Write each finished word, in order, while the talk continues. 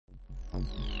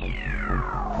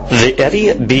The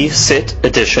Eddie B. Sit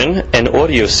edition and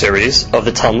audio series of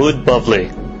the Talmud Bavli.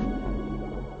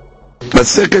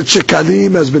 Masechet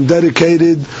Shekalim has been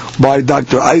dedicated by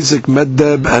Dr. Isaac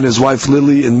Meddeb and his wife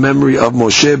Lily in memory of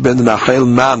Moshe ben Rachel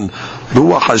Man.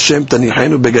 Ruach Hashem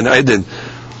Tanichenu Began Eden.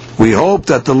 We hope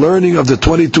that the learning of the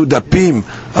 22 dapim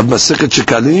of Masechet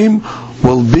Shekalim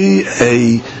will be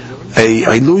a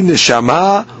Ilui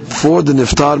Neshama for the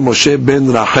Niftar Moshe ben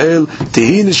Rachel.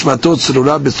 Tihi Nishmatot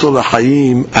Tzurura B'Tzur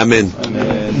Hayim. Amen.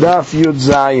 Daf Yud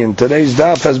Zayin. Today's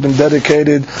daf has been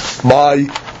dedicated by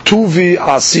Tuvi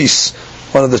Asis,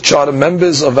 one of the charter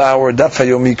members of our Daf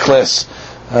Yomi class.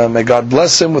 May God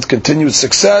bless him with continued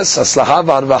success. Aslaha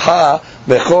v'arvacha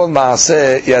bechol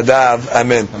maaseh yadav.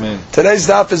 Amen. Today's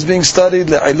daf is being studied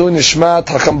le'ilui nishmat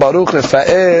Hakam Baruch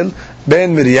Rafael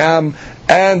ben Miriam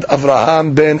and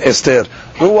Avraham ben Esther.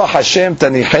 Ruach Hashem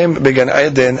tanichem began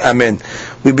Eden. Amen.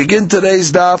 We begin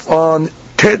today's daf on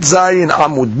Tet Zayin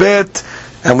Amud Bet,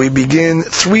 and we begin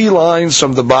 3 lines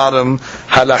from the bottom,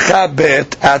 Halakha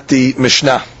Bet, at the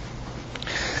Mishnah.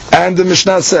 And the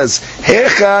Mishnah says,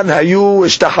 Hechan hayu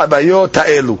ishtahavayot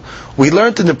ha'elu. We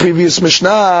learned in the previous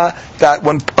Mishnah that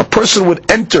when a person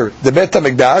would enter the Beit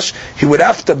HaMikdash, he would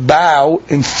have to bow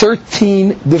in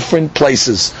 13 different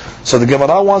places. So the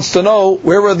Gemara wants to know,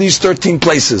 where are these 13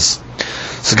 places?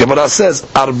 So the Gemara says,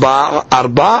 Arba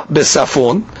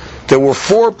besafon. There were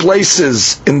 4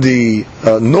 places in the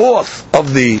north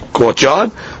of the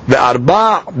courtyard, the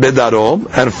Arba bedarom,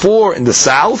 and 4 in the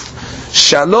south,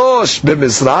 Shalosh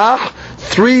b'mizrach,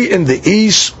 3 in the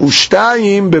east,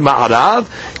 Ushtayim b'ma'arav,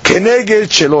 Keneged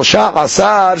Shelosha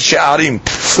Asar She'arim,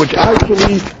 which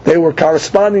actually they were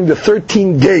corresponding to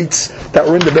 13 gates that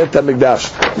were in the Beit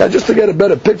HaMikdash. Now, just to get a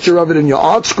better picture of it, in your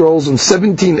art scrolls in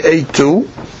 1782,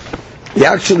 you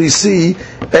actually see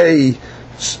a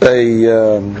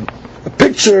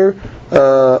picture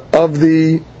of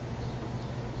the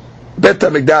Beit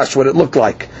HaMikdash, what it looked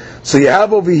like. So you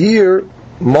have over here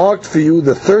marked for you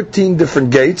the 13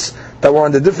 different gates that were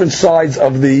on the different sides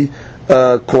of the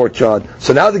courtyard.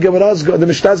 So now the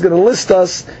Mishnah is going to list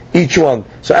us each one.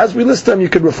 So as we list them, you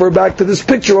can refer back to this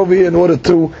picture over here in order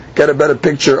to get a better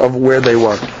picture of where they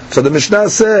were. So the Mishnah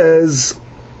says,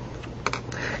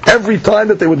 every time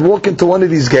that they would walk into one of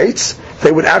these gates,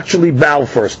 they would actually bow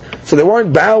first. So they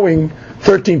weren't bowing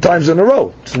 13 times in a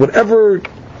row. So whatever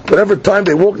time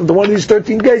they walked into one of these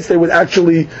 13 gates, they would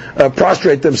actually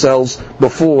prostrate themselves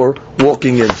before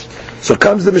walking in. So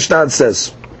comes the Mishnah and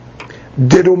says,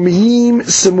 Dirumihim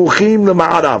Simuchim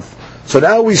L'Ma'arav. So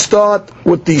now we start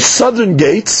with the southern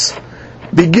gates,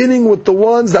 beginning with the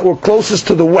ones that were closest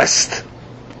to the west.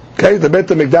 Okay, the Beit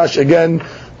HaMikdash again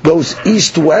goes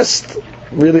east-west,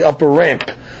 really up a ramp.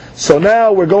 So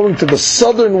now we're going to the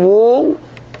southern wall,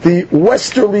 the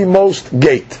westerly-most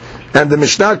gate. And the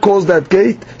Mishnah calls that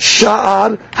gate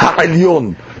Sha'ar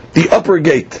Ha'ilyon, the upper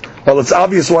gate. Well, it's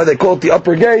obvious why they call it the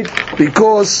upper gate,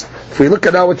 because if we look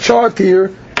at our chart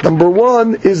here, number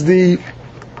 1 is the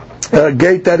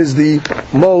gate that is the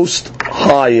most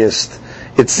highest.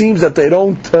 It seems that they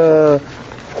don't judge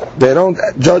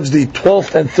the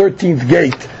 12th and 13th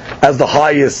gate as the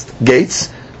highest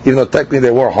gates, even though technically they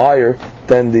were higher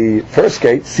than the first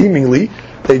gate, seemingly.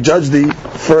 They judge the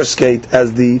first gate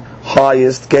as the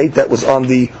highest gate that was on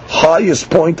the highest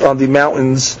point on the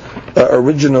mountain's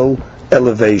original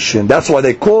elevation. That's why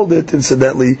they called it,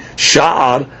 incidentally,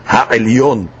 Sha'ar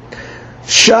Ha'ilyon.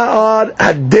 Sha'ar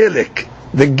Hadelik.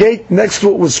 The gate next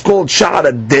to it was called Sha'ar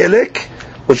Hadelik,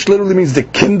 which literally means the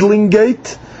kindling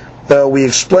gate. We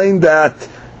explained that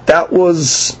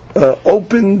was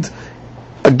opened,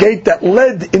 a gate that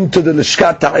led into the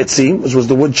Lishkat Ha'etzim, which was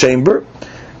the wood chamber.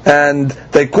 And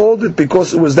they called it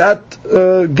because it was that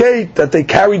gate that they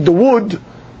carried the wood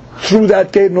through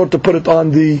that gate in order to put it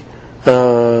on the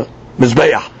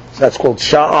Mizbeach. So that's called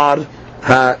Sha'ar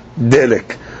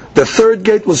HaDelek. The third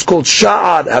gate was called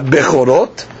Sha'ar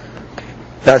HaBechorot.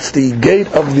 That's the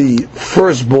gate of the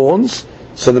firstborns.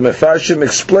 So the Mefarshim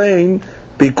explain,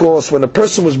 because when a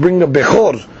person was bringing a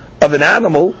Bechor of an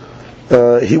animal,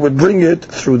 he would bring it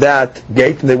through that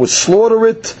gate, and they would slaughter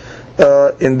it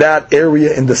in that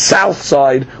area in the south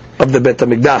side of the Beit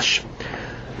HaMikdash.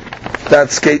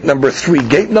 That's gate number 3.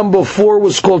 Gate number 4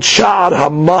 was called Sha'ar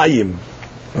HaMayim,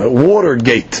 water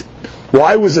gate.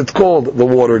 Why was it called the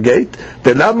water gate?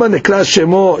 Velama nekra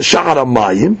shemo Sha'ar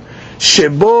HaMayim,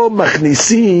 shebo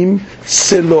machnisim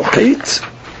selohit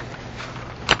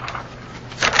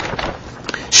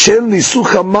shel nisuch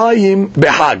HaMayim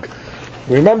behag.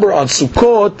 Remember, on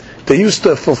Sukkot, they used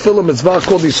to fulfill a mitzvah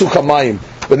called Nisuch HaMayim,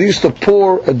 where they used to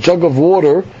pour a jug of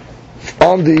water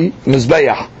on the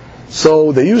Mizbeach.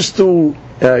 So they used to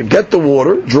get the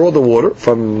water, draw the water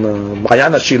from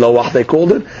Mayana Shilawah, they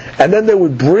called it, and then they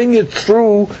would bring it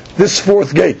through this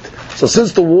fourth gate. So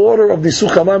since the water of the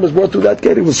Such HaMayim was brought through that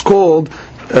gate, it was called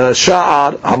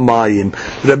Sha'ar HaMayim.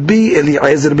 Rabbi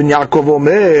Eliezer ben Yaakov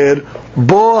Omer,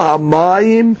 Bo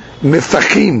HaMayim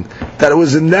Mefachim, that it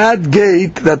was in that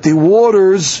gate that the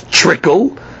waters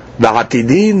trickle,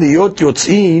 Ba'atidin Niyot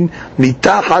Yotzin,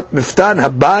 Mitachat Miftan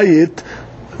Habayit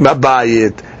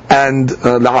Mabayit. And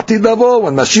La'atid Lavo,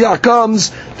 when Mashiach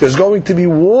comes, there's going to be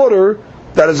water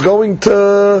that is going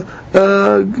to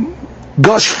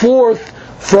gush forth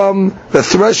from the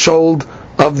threshold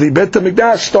of the Bet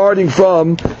HaMikdash, starting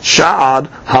from Sha'ad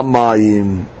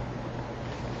HaMayim.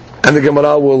 And the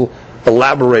Gemara will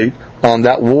elaborate on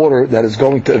that water that is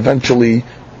going to eventually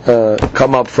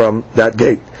come up from that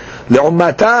gate.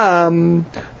 Le'ummatam,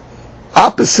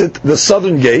 opposite the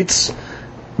southern gates,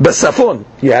 Besafon,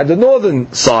 you had the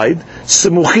northern side,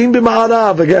 Simuchim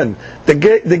b'Ma'arav, again,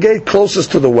 the gate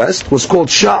closest to the west was called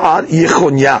Sha'ar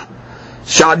Yechonya.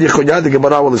 Sha'ar Yechonya, the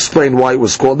Gemara will explain why it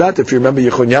was called that. If you remember,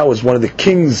 Yechonya was one of the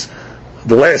kings,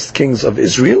 the last kings of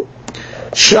Israel.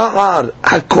 Sha'ar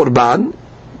HaKorban,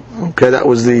 okay, that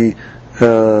was the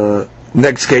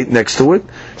next gate next to it.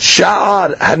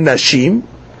 Sha'ar HaNashim,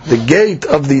 the gate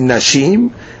of the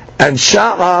Nashim, and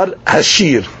Sha'ar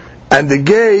HaShir, and the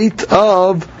gate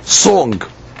of song.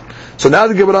 So now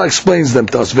the Gemara explains them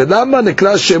to us. V'lama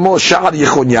nikra shemo Sha'ar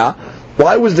Yechonya.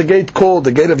 Why was the gate called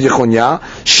the gate of Yechonya?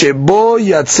 Shebo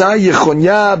yatsa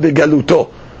Yechonya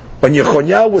begaluto. When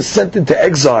Yechonya was sent into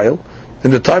exile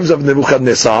in the times of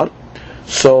Nebuchadnezzar,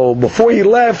 so before he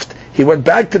left, he went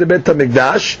back to the Bet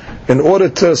HaMikdash in order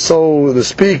to, so to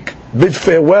speak, bid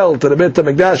farewell to the Bet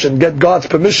HaMikdash and get God's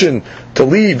permission to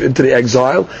leave into the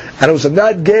exile. And it was in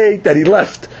that gate that he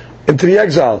left into the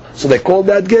exile. So they called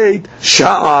that gate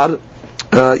Sha'ar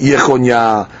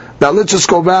Yechonya. Now let's just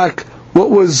go back. What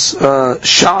was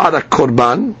Sha'ar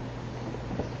Korban?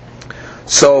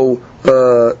 So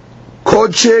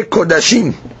Kodshe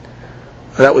Kodashim,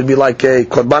 that would be like a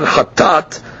Korban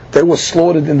Hatat. They were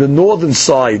slaughtered in the northern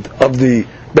side of the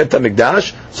Bet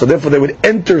HaMikdash, so therefore they would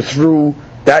enter through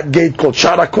that gate called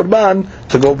Sha'ar Korban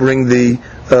to go bring the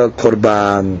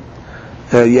Korban.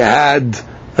 You had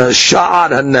Sha'ar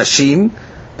HaNashim.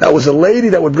 That was a lady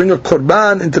that would bring a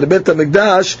Korban into the Bet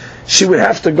HaMikdash. She would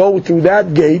have to go through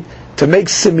that gate to make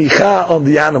simicha on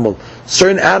the animal.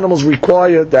 Certain animals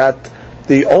require that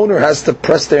the owner has to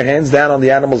press their hands down on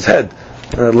the animal's head.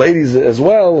 Ladies as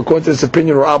well, according to this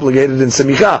opinion, are obligated in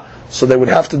simicha, so they would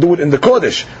have to do it in the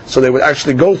Kodesh. So they would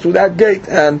actually go through that gate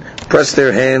and press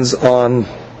their hands on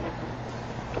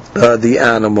the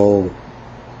animal.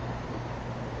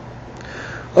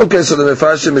 Okay, so the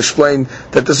Mefarshim explained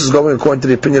that this is going according to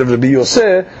the opinion of Rabbi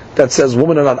Yosef, that says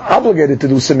women are not obligated to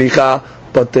do simicha,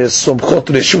 but there's sumchot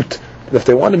reshut. If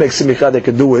they want to make simicha, they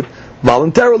could do it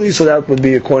voluntarily, so that would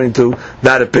be according to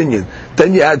that opinion.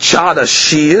 Then you had Sha'ar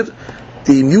HaShir,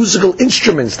 the musical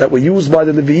instruments that were used by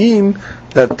the Leviim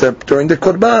that during the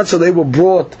Korban, so they were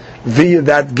brought via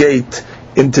that gate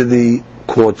into the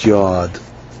courtyard.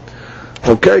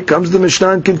 Okay, comes the Mishnah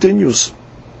and continues.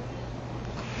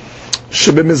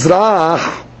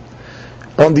 Shebemizrach,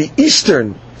 on the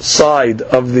eastern side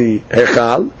of the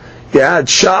Hechal, you had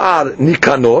Sha'ar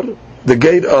Nikanor, the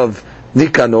gate of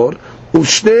Nikanor,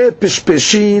 Ushne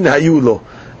Pishpeshin Hayulo.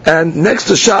 And next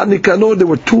to Sha'ar Nikanor, there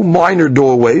were two minor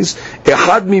doorways,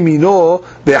 Echad Mimino,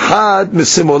 Vehad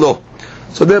Misimolo.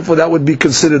 So therefore that would be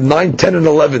considered 9, 10, and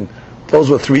 11. Those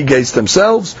were three gates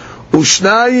themselves.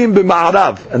 Ushnayim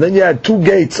B'Ma'arav. And then you had two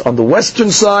gates on the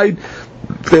western side,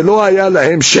 Velo Haya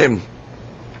Lahem Shem.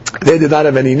 They did not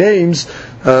have any names,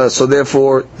 so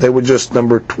therefore they were just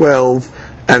number 12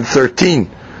 and 13.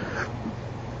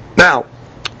 Now,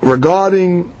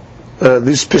 regarding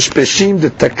this Pishpeshim, the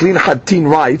Taklin Hatin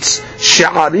writes,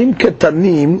 Sha'arim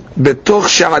ketanim betoch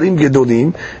Sha'arim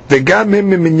gedolim, vegam hem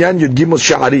minyan yud gimos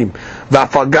Sha'arim,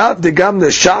 va'afagav degam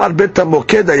leSha'ar bet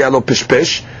HaMoked haya lo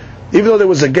Pishpesh. Even though there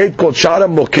was a gate called Sha'ar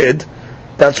HaMoked,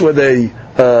 that's where they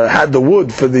had the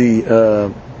wood for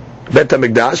the Bet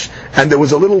HaMikdash, and there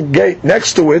was a little gate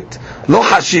next to it, lo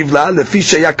hashiv la lefi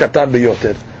sheya katan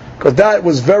beyoter, because that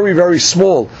was very, very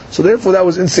small. So therefore that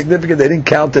was insignificant. They didn't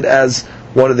count it as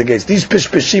one of the gates. These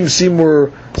Pishpeshim seemed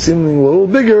a little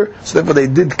bigger, so therefore they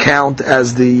did count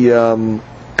as the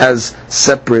as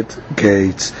separate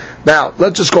gates. Now,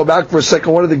 let's just go back for a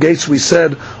second. One of the gates we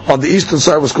said on the eastern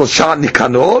side was called Sha'ar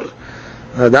Nikanor.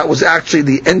 That was actually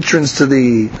the entrance to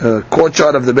the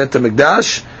courtyard of the Bet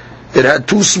HaMikdash. It had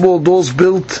two small doors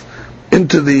built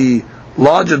into the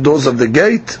larger doors of the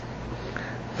gate.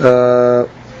 It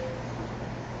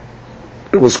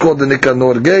was called the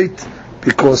Nikanor gate.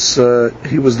 because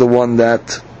he was the one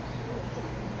that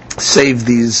saved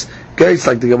these gates,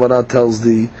 like the Gemara tells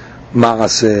the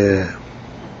Maaseh.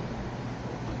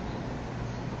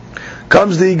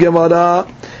 Comes the Gemara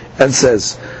and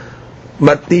says,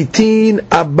 Matnitin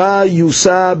Abba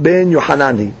Yusa ben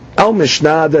Yohanani. Our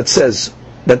Mishnah that says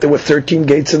that there were 13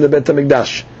 gates in the Bet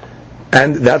HaMikdash,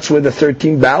 and that's where the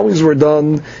 13 bowings were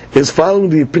done, is following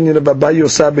the opinion of Abba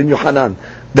Yusa ben Yohanan.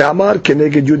 The Amar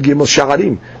Keneged Yud Gimel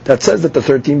Sha'arim, that says that the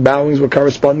 13 bowings were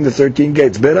corresponding to 13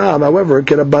 gates. Beram, however,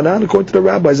 Kerabanan, according to the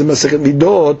rabbis in Masechet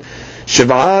Midot,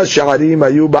 Shiv'a Sha'arim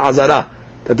Ayu Ba'azara,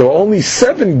 that there were only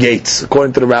 7 gates,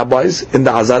 according to the rabbis, in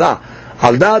the Azara.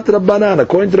 Aldat Rabbanan,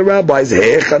 according to the rabbis,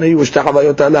 then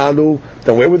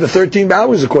where were the 13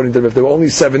 bowings, according to them, if there were only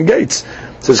 7 gates?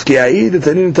 It says,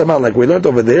 like we learned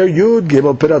over there, Yud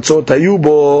Gimel Piratzot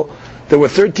Hayubo, there were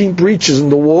 13 breaches in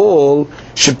the wall,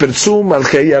 Shepirtzu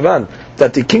Malchei Yavan,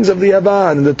 that the kings of the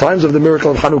Yavan, in the times of the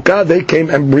miracle of Hanukkah, they came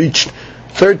and breached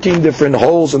 13 different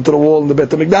holes into the wall in the Bet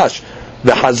HaMikdash.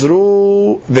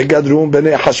 V'chazru v'gadrum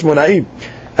b'nei Hashmonai,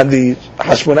 and the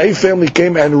Hashmonai family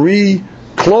came and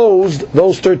reclosed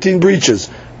those 13 breaches.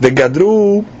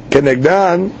 V'gadru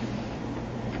kenegdan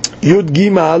Yud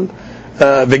Gimal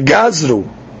v'gazru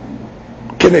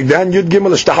kenegdan Yud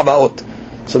Gimal Shtahavaot.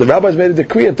 So the rabbis made a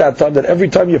decree at that time that every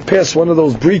time you pass one of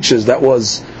those breaches that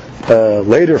was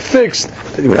later fixed,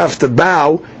 that you would have to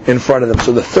bow in front of them.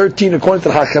 So the 13, according to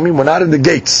the Hachamim, were not in the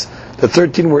gates. The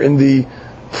 13 were in the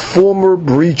former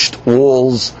breached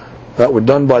walls that were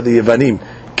done by the Yevanim.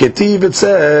 Ketiv, it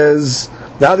says,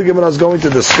 now the Gemara is going to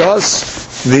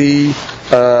discuss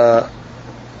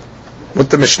what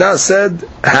the Mishnah said,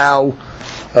 how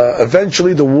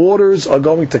eventually the waters are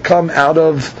going to come out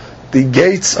of the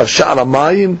gates of Sha'ar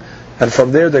HaMayim, and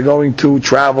from there they're going to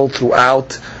travel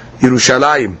throughout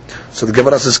Yerushalayim. So the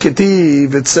Gemara says,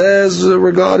 Ketiv, it says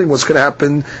regarding what's going to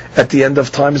happen at the end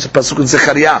of time, it's a pasuk in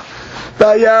Zechariah.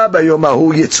 That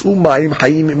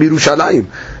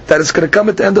it's going to come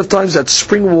at the end of times that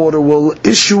spring water will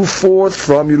issue forth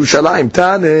from Yerushalayim.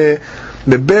 Tane,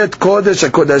 mebet kodesh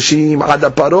hakodashim ad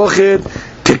haparochet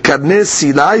kekarnei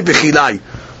silai v'chilai.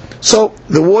 So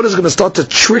the water is going to start to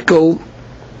trickle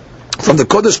from the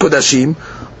Kodesh Kodashim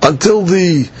until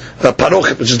the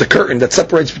Parochet, which is the curtain that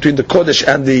separates between the Kodesh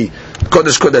and the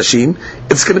Kodesh Kodashim.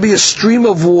 It's going to be a stream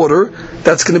of water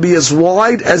that's going to be as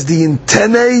wide as the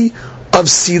antennae of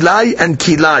Silai and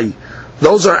Kilai.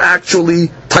 Those are actually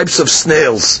types of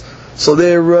snails. So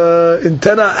their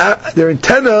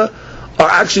antenna are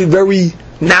actually very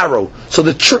narrow. So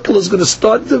the trickle is going to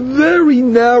start the very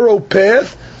narrow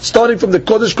path, starting from the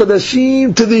Kodesh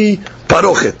Kodashim to the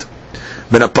Parochet.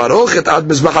 And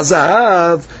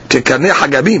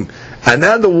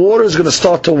then the water is going to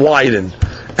start to widen.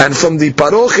 And from the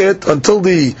Parochet until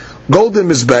the Golden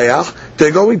Mizbeach,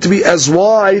 they're going to be as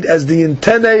wide as the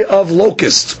antennae of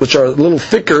locusts, which are a little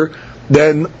thicker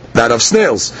than that of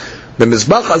snails. The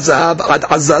Mizbach HaZahav ad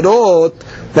Azarot,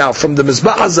 now from the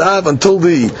Mizbach HaZahav until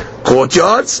the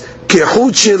courtyards,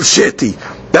 Kehut Shel Sheti,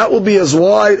 that will be as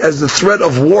wide as the thread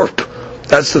of warp.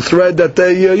 That's the thread that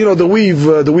they,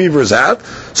 the weavers have.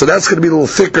 So that's going to be a little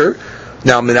thicker.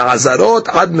 Now, min azarot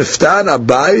ad miftan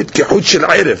abayit kehut shel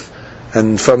irif,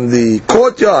 and from the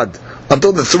courtyard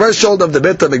until the threshold of the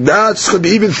Bet HaMikdash, it's going to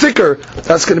be even thicker.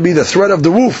 That's going to be the thread of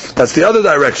the roof. That's the other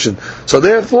direction. So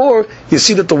therefore, you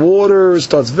see that the water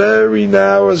starts very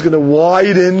narrow, is going to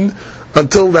widen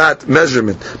until that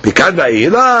measurement.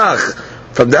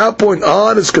 From that point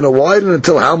on, it's going to widen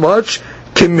until how much?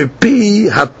 Kimipi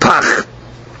hapach,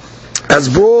 as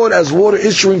broad as water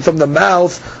issuing from the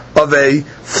mouth of a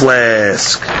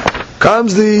flask.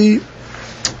 Comes the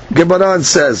Gemara and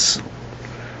says,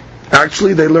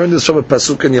 actually they learned this from a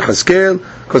pasuk in Yechezkel,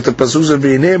 because the pasuk says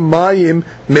v'inei mayim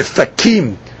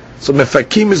mefakim. So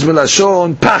mefakim is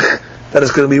milashon pach, that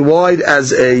is going to be wide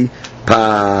as a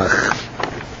pach.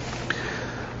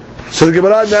 So the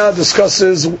Gemara now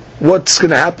discusses what's going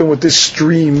to happen with this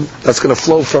stream that's going to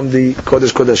flow from the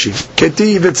Kodesh Kodashim.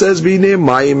 Ketiv, it says, V'inei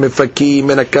mayim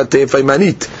mefakim en hakatef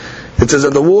haymanit. It says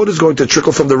that the water is going to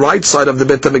trickle from the right side of the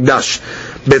Bet HaMikdash.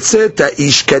 Betzet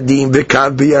ha'ish kadim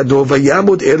v'kav biyado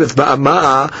v'yamud eref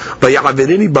ba'ama'a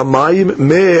v'ya'avirini b'mayim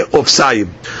me'ofsayim.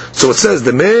 So it says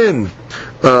the man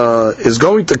is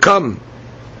going to come.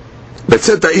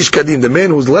 Betzet ha'ish kadim, the man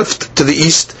who's left to the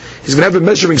east, he's going to have a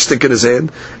measuring stick in his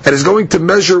hand, and he's going to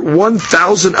measure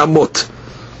 1,000 amot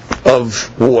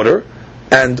of water,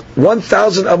 and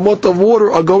 1,000 amot of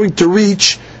water are going to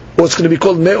reach what's going to be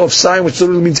called me'ofsayim, which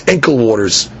literally means ankle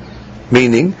waters,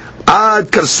 meaning ad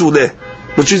karsuleh,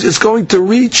 which is it's going to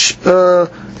reach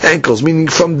ankles, meaning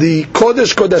from the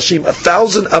Kodesh Kodashim,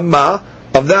 1,000 amma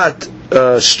of that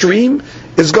stream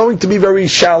is going to be very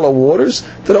shallow waters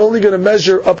that are only going to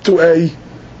measure up to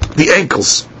the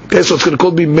ankles. Okay, so it's going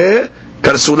to be me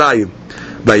karsulayim.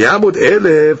 Vayamud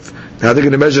elef. Now they're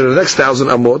going to measure the next 1,000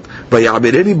 amot.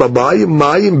 Vayabireni babayim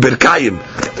mayim birkayim.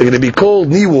 They're going to be called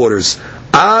knee waters.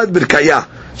 Ad birkaya.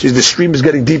 The stream is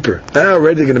getting deeper. Now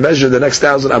already they're going to measure the next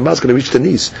 1,000 amot. It's going to reach the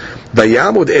knees.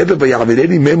 Vayamud elef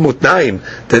vayabireni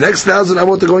memutnaim. The next 1,000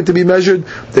 amot are going to be measured.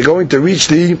 They're going to reach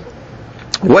the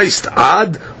waist.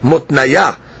 Ad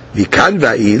mutnaya. Vikan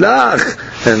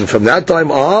va'ilach. And from that time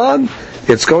on,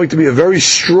 it's going to be a very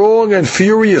strong and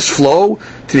furious flow,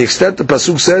 to the extent the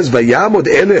pasuk says, "Vayamod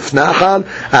elef nachal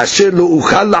asher lo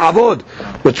uchal la'avod,"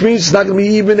 which means it's not going to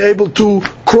be even able to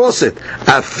cross it.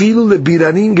 Afilu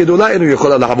lebiranin gedola enu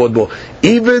yochol la'avod bo.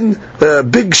 Even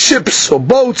big ships or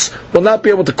boats will not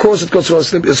be able to cross it because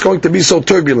it's going to be so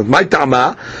turbulent. My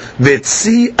ta'ama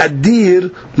vetzi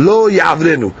adir lo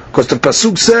yavrenu, because the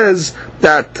pasuk says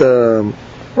that.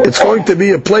 It's going to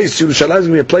be a place, Yerushalayim is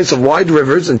going to be a place of wide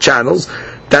rivers and channels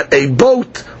that a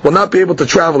boat will not be able to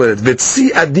travel in it. Vitzi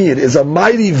Adir is a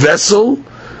mighty vessel,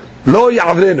 lo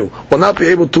yavrenu, will not be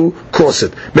able to cross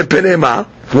it. Mepenema,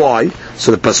 why?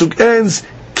 So the pasuk ends,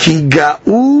 Ki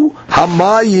ga'u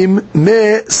hamayim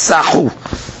me sahu.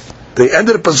 They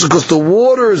ended the pasuk because the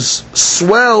waters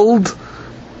swelled,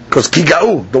 because Ki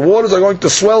ga'u, the waters are going to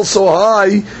swell so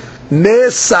high, me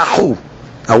sahu.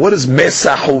 Now what does me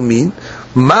sahu mean?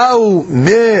 Ma'u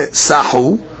me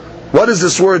sahu. What does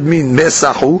this word mean? Me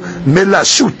sahu.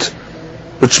 Melashut.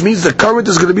 Which means the current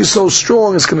is going to be so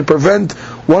strong, it's going to prevent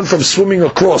one from swimming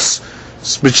across.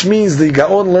 Which means the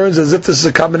Gaon learns as if this is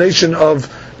a combination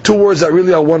of two words that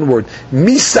really are one word.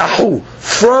 Misahu.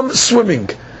 From swimming.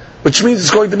 Which means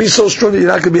it's going to be so strong that you're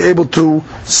not going to be able to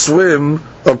swim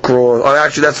across. Or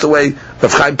actually, that's the way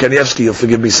Rav Chaim Kanievsky, you'll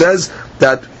forgive me, says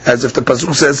that, as if the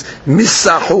pasuk says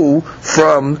misahu,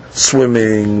 from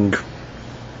swimming,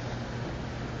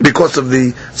 because of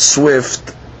the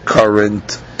swift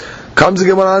current. Comes the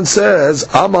Gemara and says,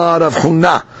 Amar Rav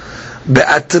Huna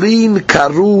be'atrin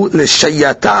karu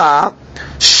l'shayata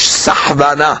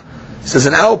sahvana. He says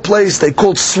in our place they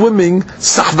called swimming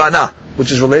sahvana,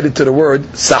 which is related to the word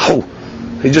sahu.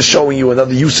 He's just showing you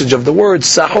another usage of the word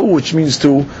sahu, which means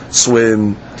to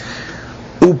swim.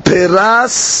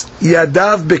 Uperas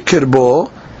yadav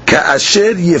bekirbo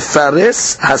ka'asher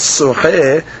yefares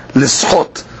hasohe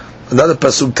l'schot. Another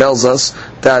pasuk tells us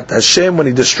that Hashem, when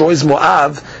He destroys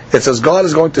Moab, it says God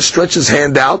is going to stretch His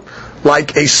hand out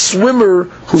like a swimmer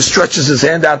who stretches his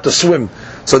hand out to swim.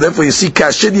 So therefore you see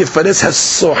ka'asher yefares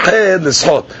hasohe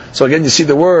l'schot. So again you see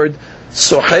the word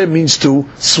sohe means to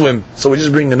swim. So we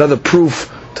just bring another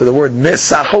proof to the word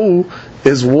mesahu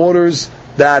is waters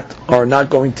that are not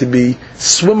going to be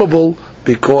swimmable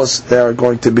because they are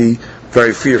going to be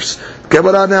very fierce.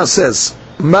 Gemara now says,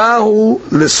 Mahu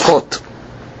lischot.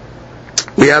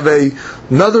 We have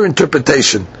another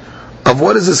interpretation of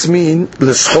what does this mean,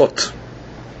 lischot.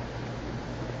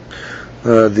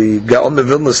 The Gaon of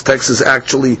Vilna's text is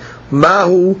actually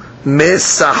Mahu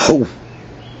mesahu.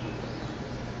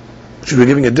 Should be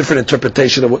giving a different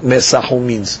interpretation of what mesahu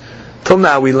means. Till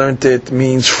now we learned it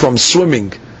means from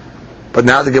swimming. But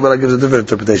now the Gemara gives a different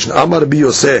interpretation. Amar Rabbi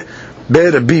Yosef be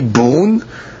Rabbi Bun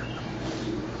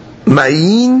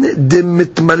Ma'in de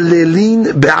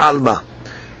mitmalelin be'alma,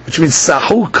 which means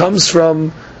sahu comes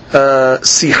from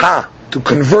siha, to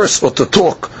converse or to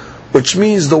talk, which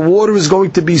means the water is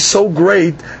going to be so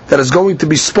great that it's going to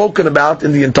be spoken about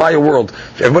in the entire world.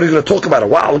 Everybody's going to talk about it.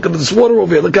 Wow, look at this water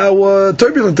over here. Look how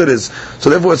turbulent it is. So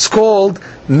therefore it's called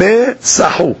me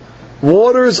sahu,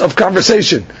 waters of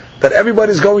conversation, that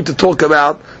everybody's going to talk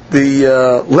about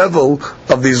the level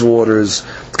of these waters.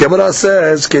 Gemara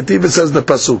says, Ketiv says in the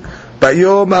pasuk,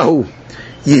 Bayomahu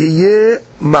Yihye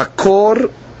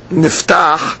Makor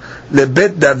Niftach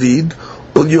Lebet David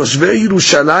Ul Yoshvei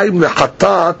Yerushalayim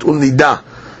Lechatat Ul Nida.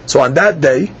 So on that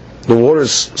day, the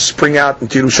waters spring out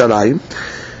into Yerushalayim.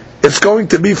 It's going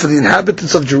to be for the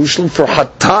inhabitants of Jerusalem for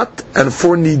Hatat and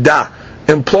for Nida,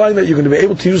 implying that you're going to be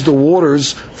able to use the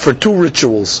waters for two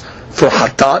rituals. For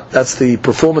Hatat, that's the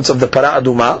performance of the Para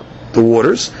Aduma, the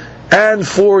waters, and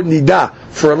for Nida,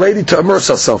 for a lady to immerse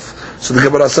herself. So the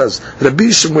Gemara says, Rabbi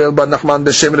Shmuel bar Nachman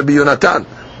b'Shem Rabbi Yonatan,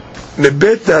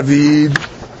 Nebet David,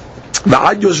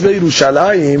 Ba'ad Yoshvei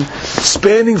Yerushalayim,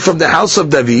 spanning from the house of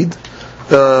David,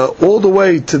 all the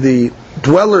way to the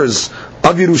dwellers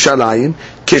of Yerushalayim,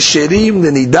 Kesherim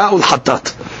Nida ul Hatat,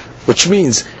 which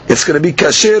means it's going to be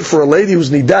kasher for a lady who's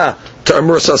Nida to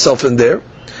immerse herself in there.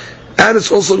 And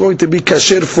it's also going to be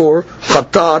kasher for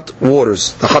Hatat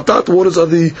waters. The Hatat waters are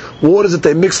the waters that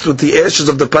they mixed with the ashes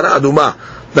of the Para Aduma.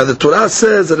 Now the Torah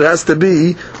says that it has to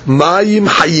be mayim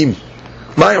hayim.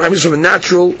 Mayim hayim is from a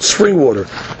natural spring water,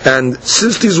 and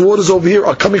since these waters over here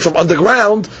are coming from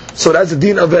underground, so that's the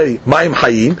din of a mayim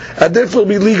hayim, and therefore it will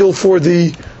be legal for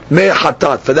the mei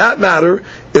hatat. For that matter,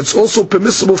 it's also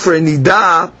permissible for a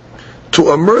nidah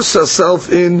to immerse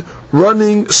herself in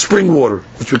running spring water,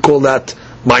 which we call that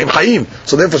mayim hayim.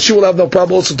 So therefore she will have no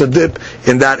problem also to dip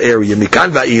in that area.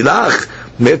 Mikan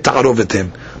va'ilach me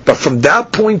ta'arovetim. But from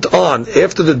that point on,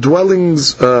 after the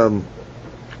dwellings of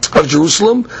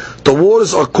Jerusalem, the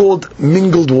waters are called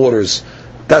mingled waters.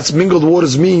 That's mingled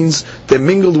waters means they're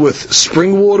mingled with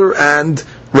spring water and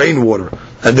rainwater.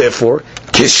 And therefore,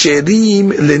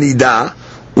 kesherim lenida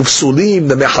ufsulim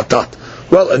lemehatat.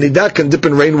 Well, a nidah can dip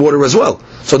in rainwater as well.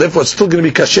 So therefore it's still going to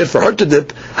be kasher for her to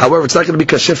dip. However, it's not going to be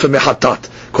kasher for mehatat.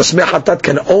 Because mehatat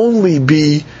can only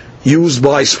be used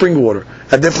by spring water.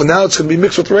 And therefore now it's going to be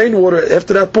mixed with rainwater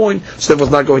after that point, so therefore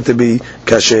it's not going to be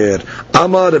kasher.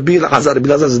 Amar Rabbi Elazar. Rabbi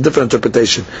Elazar is a different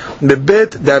interpretation.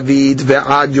 Mebet David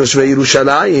ve'ad Yoshvei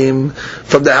Yerushalayim,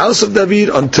 from the house of David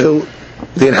until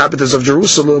the inhabitants of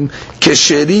Jerusalem,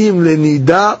 kesherim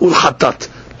lenida ulhatat.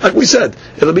 Like we said,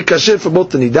 it'll be kasher for both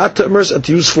the nidah to immerse and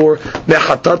to use for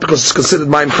mehatat because it's considered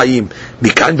mayim hayim.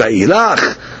 Mikan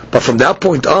va'ilach. But from that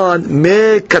point on,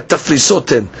 me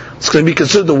katafrisoten, it's going to be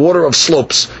considered the water of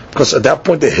slopes, because at that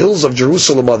point the hills of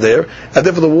Jerusalem are there, and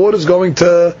therefore the water is going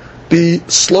to be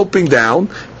sloping down.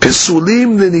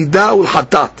 Pesulim l'nidah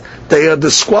ul-hatat. They are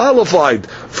disqualified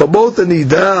for both the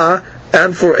nidah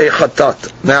and for a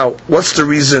hatat. Now, what's the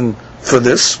reason for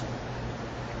this?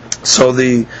 So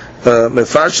the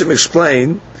Mefarshim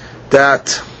explain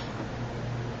that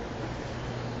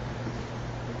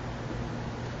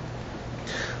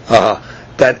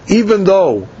that even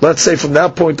though, let's say from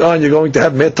that point on, you're going to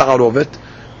have meta'arovet,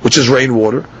 which is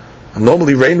rainwater, and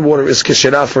normally rainwater is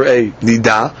keshera for a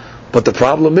nidah, but the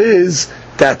problem is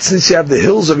that since you have the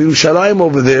hills of Yerushalayim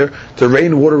over there, the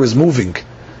rainwater is moving.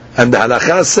 And the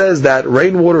halakha says that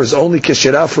rainwater is only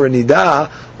keshera for a nidah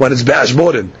when it's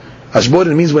be'ashborin.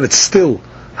 Ashborin means when it's still.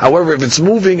 However, if it's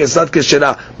moving, it's not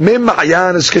keshera. Mem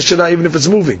ma'ayan is keshera even if it's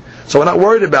moving. So we're not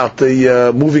worried about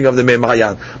the moving of the mem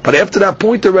ma'ayan. But after that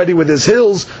point already with there's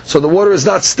hills, so the water is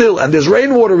not still, and there's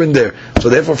rainwater in there. So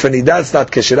therefore for nidah it's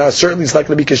not keshera. Certainly it's not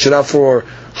going to be keshera for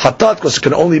hatat, because it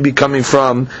can only be coming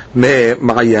from mem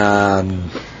ma'ayan.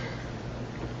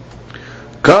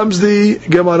 Comes the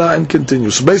Gemara and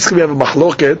continues. So basically we have a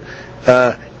machloket.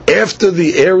 After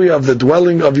the area of the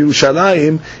dwelling of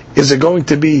Yerushalayim, is it going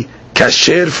to be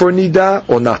kasher for nidah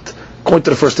or not? According to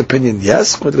the first opinion,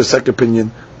 yes. According to the second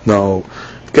opinion, no.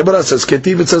 Gemara says,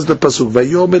 Ketiv, it says the pasuk,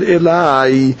 Vayomer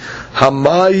Elai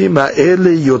hamayim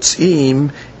ha'ele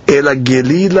yotzim ela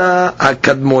gelila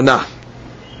hakadmona.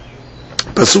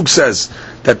 Pasuk says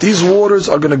that these waters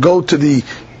are going to go to the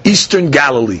eastern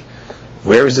Galilee.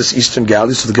 Where is this eastern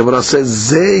Galilee? So the Gemara says,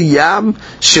 Ze yam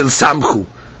shel samchu,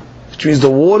 which means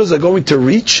the waters are going to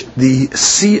reach the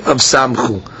Sea of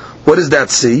Samchu. What is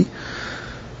that sea?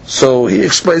 So he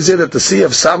explains here that the Sea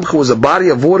of Samchu was a body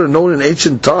of water known in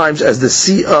ancient times as the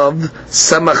Sea of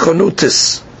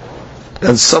Samachonutis,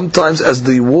 and sometimes as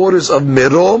the waters of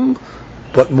Merom,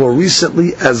 but more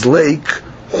recently as Lake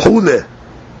Hule,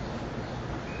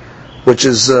 which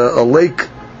is a lake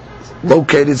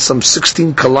located some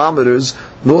 16 kilometers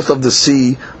north of the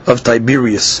Sea of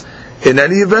Tiberias. In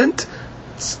any event,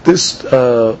 this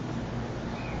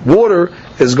water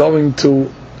is going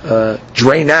to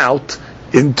drain out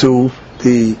into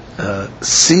the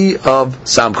Sea of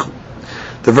Samchu.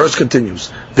 The verse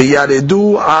continues,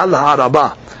 V'yaredu al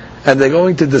haraba, and they're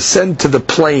going to descend to the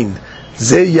plain.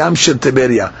 Ze yam shel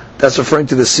Tiberia. That's referring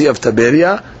to the Sea of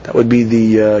Tiberia. That would be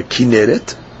the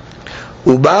Kinneret.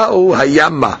 Uba'u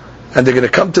hayamma, and they're going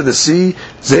to come to the sea.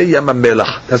 Ze yam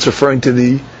melach. That's referring to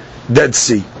the Dead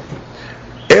Sea.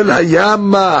 El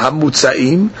hayamma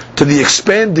hamutzaim, to the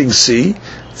expanding sea.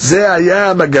 Ze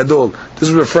hayam agadol. This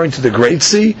is referring to the Great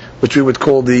Sea, which we would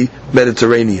call the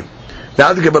Mediterranean.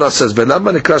 Now the Gemara says,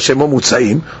 "Ve'lama nekra shemo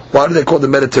mutzaim." Why do they call the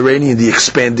Mediterranean the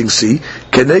expanding sea?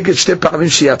 Keneged shte pa'amim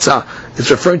sheyatza.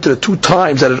 It's referring to the two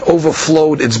times that it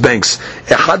overflowed its banks.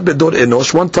 Echad bedor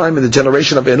Enosh, one time in the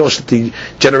generation of Enosh, the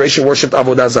generation worshipped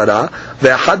Avodah Zarah.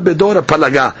 Ve'echad bedor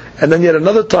Palaga, and then yet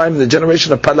another time in the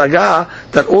generation of Palaga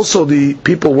that also the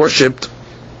people worshipped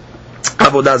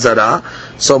Avodah Zarah.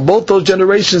 So both those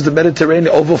generations, the Mediterranean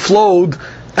overflowed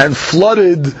and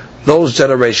flooded those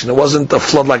generations. It wasn't a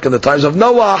flood like in the times of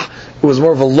Noah. It was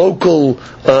more of a local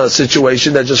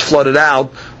situation that just flooded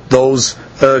out those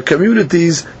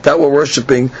communities that were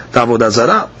worshipping the Avodah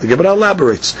Zarah. The Gemara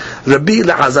elaborates. Rabbi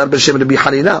Elazar b'shem Rabbi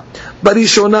Hanina.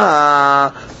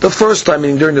 Barishona, the first time,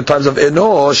 meaning during the times of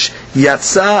Enosh,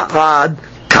 Yatsa ad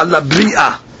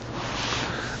Calabria.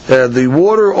 The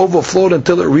water overflowed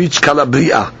until it reached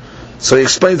Calabria. So he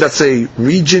explains that's a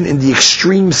region in the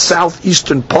extreme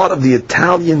southeastern part of the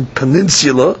Italian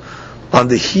peninsula on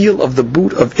the heel of the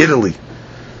boot of Italy.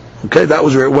 Okay, that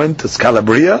was where it went. It's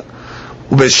Calabria.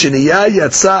 Ubeshiniya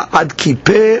yatsa ad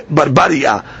kipe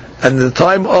barbaria. And in the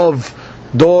time of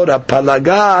Dor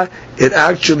HaPalaga, it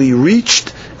actually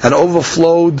reached and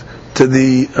overflowed to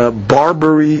the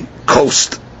Barbary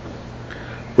coast,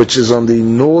 which is on the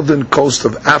northern coast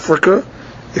of Africa,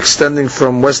 extending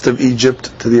from west of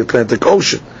Egypt to the Atlantic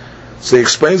Ocean. So he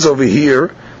explains over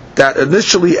here that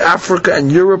initially Africa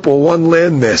and Europe were one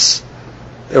landmass.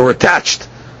 They were attached.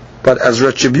 But as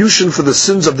retribution for the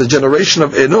sins of the generation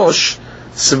of Enosh,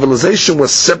 civilization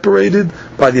was separated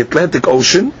by the Atlantic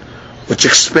Ocean, which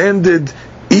expanded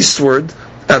eastward,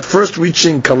 at first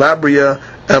reaching Calabria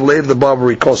and later the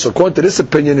Barbary coast. So according to this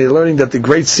opinion, they're learning that the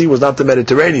Great Sea was not the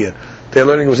Mediterranean. They're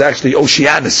learning it was actually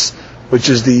Oceanus, which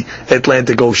is the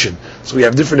Atlantic Ocean. So we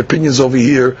have different opinions over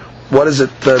here. What does it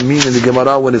mean in the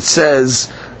Gemara when it says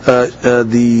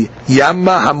the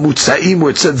Yamma HaMutzaim,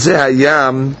 where it said Zeh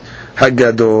HaYam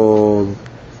HaGadol?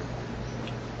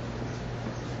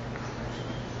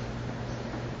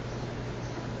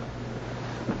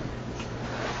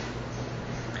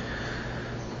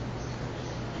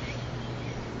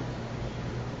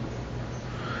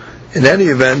 In any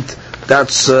event,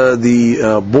 that's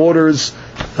the borders,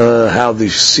 how the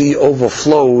sea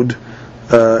overflowed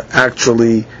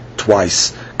actually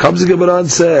twice. Comes the Gemara and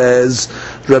says,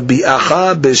 Rabbi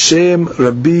Acha b'shem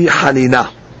Rabbi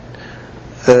Hanina.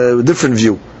 Different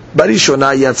view.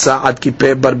 Barishona yatsa ad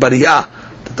kipe barbaria.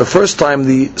 The first time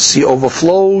the sea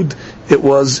overflowed, it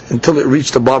was until it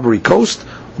reached the Barbary coast.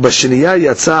 Bashiniya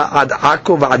yatsa ad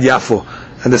Akko v'ad Yafo.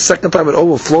 And the second time it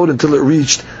overflowed until it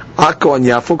reached Akko and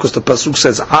Yafo, because the pasuk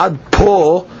says ad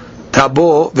po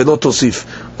tabo velo tosif.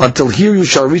 Until here you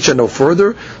shall reach and no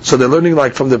further. So they're learning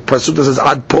like from the pasuk that says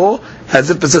ad po, as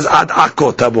if it says ad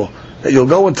Akko tabo. That you'll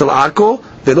go until Akko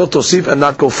velo tosif and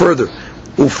not go further.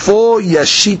 Ufo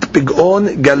yashit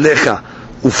pigon galecha.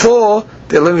 Ufo,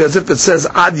 they're learning as if it says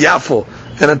ad Yafo.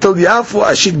 And until Yafo,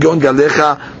 ashit pigon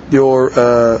galecha, your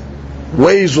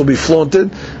waves will be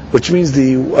flaunted, which means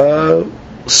the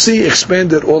sea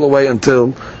expanded all the way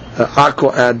until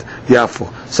Akko and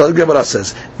Yafo. So the Gemara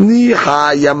says,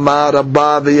 Niha yama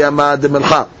rabba v'yama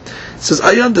demelcha. It says,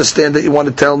 I understand that you want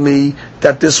to tell me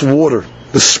that this water,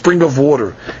 the spring of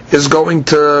water, is going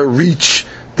to reach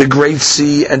the Great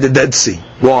Sea and the Dead Sea.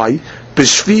 Why?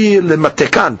 B'shvil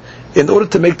l'matekan. In order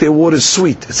to make their waters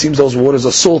sweet. It seems those waters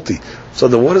are salty. So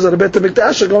the waters that are Beit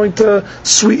HaMikdash are going to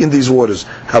sweeten these waters.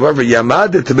 However,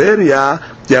 Yamad de Tiberia,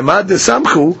 Yamad de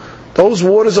Samchu, those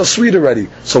waters are sweet already.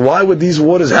 So why would these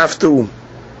waters have to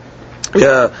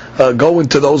go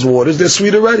into those waters? They're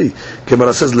sweet already.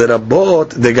 Gemara says, Lerabot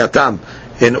de Gatam.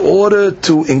 In order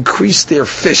to increase their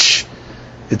fish,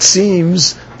 it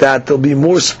seems that there'll be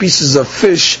more species of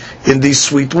fish in these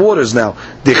sweet waters now.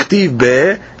 Dichtiv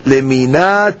be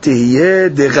lemina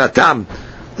tihye de Gatam.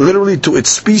 Literally, to its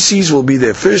species will be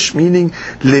their fish, meaning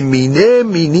lemine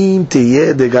minim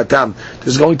tihye de Gatam.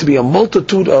 There's going to be a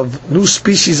multitude of new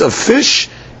species of fish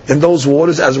in those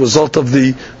waters as a result of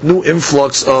the new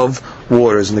influx of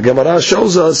waters. And the Gemara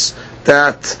shows us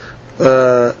that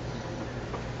there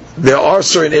are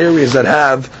certain areas that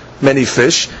have many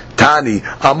fish. Tani,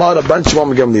 Amar Rabban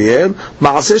Shimon Gamliel,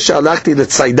 Ma'aseh she'alachti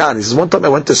letzaidan. He says, one time I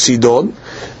went to Sidon,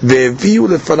 ve'viu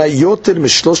lefanai yoter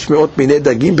mishlosh me'ot minei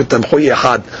dagim b'tamchui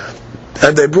echad.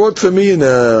 And they brought for me in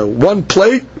one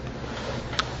plate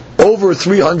over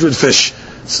 300 fish,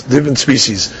 different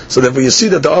species. So therefore you see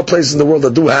that there are places in the world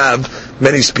that do have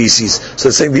many species. So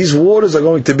it's saying these waters are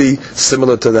going to be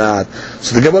similar to that.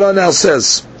 So the Gemara now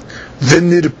says,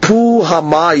 V'nirpu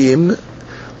hamayim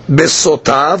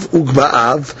besotav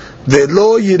ugma'av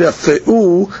ve'lo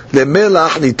yirafe'u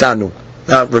lemelach nitanu.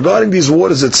 Now, regarding these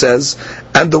waters, it says,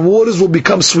 and the waters will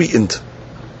become sweetened.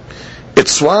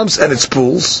 Its swamps and its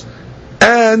pools,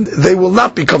 and they will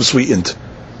not become sweetened.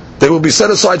 They will be set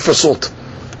aside for salt.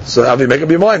 So, Avi, make up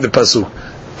your mind, the pasuk.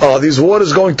 Are these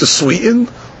waters going to sweeten,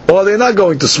 or are they not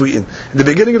going to sweeten? In the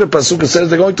beginning of the pasuk, it says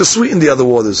they're going to sweeten the other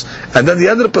waters. And then the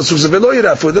end of the pasuk says, ve'lo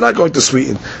yirafu, they're not going to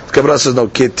sweeten. The Gemara says, no,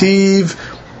 ketiv.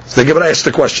 So the Gemara asks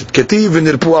the question, ketiv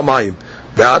v'nirpu amayim,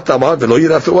 ve'at amar ve'lo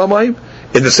yirafu amayim.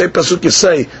 In the same pasuk you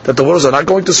say that the waters are not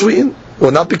going to sweeten,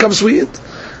 or not become sweetened.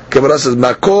 Gemara says,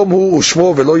 Makom hu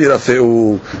ushmo velo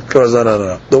yirafeu. Gemara says,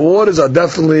 no. The waters are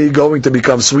definitely going to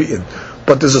become sweetened.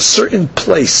 But there's a certain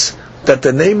place that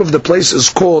the name of the place is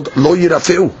called Lo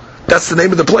Yirafeu. That's the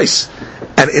name of the place.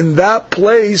 And in that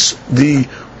place, the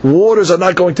waters are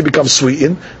not going to become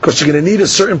sweetened, because you're going to need a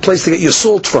certain place to get your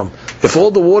salt from. If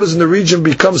all the waters in the region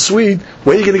become sweet,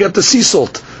 where are you going to get the sea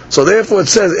salt? So therefore it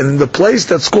says, in the place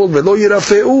that's called Velo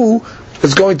Yirafeu,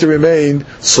 it's going to remain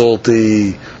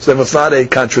salty. So it's not a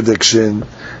contradiction.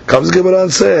 Comes Gemara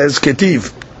and says,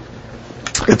 Ketiv.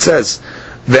 It says,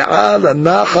 Ve'al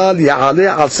ha'nachal ya'aleh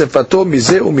al sefato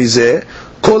mizeh u'mizeh,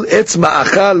 kol etz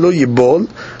ma'achal lo yibol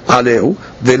alehu,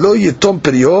 ve'lo yitom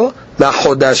priyo,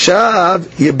 la'chodashav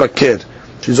yibaker.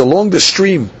 She's along the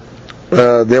stream.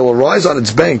 They will rise on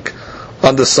its bank,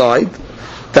 on the side,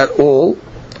 that all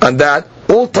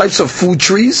types of food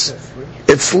trees,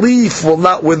 its leaf will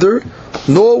not wither,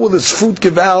 nor will its fruit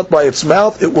give out by its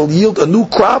mouth. It will yield a new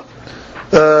crop,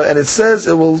 and it says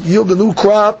it will yield a new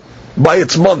crop by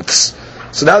its months.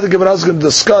 So now the Gemara is going to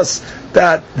discuss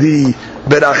that the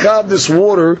beracha of this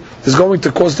water is going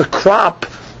to cause the crop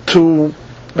to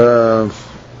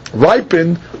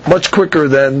ripen much quicker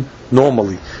than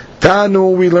normally.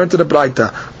 Tanu, we learned in the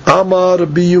Braita. Amar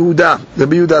Rabbi Yehuda.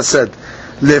 Rabbi Yehuda said,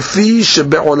 Lefi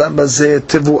shebe'olam hazeh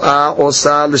tevuah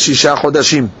osa l'shisha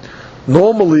chodashim.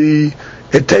 Normally,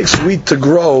 it takes wheat to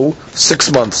grow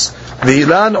 6 months.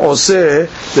 V'ilan oseh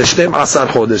l'shneim asar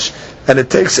chodesh. And it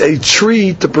takes a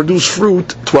tree to produce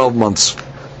fruit 12 months.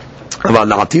 But in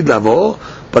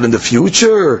the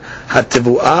future,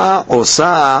 hatevuah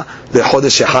osa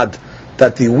lechodesh echad.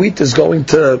 That the wheat is going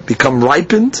to become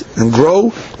ripened and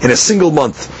grow in a single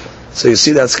month. So you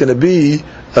see that's going to be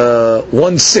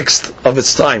 1/6 of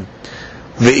its time.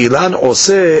 Ve'ilan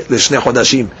oseh l'shnei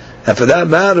chodashim. And for that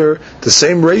matter, the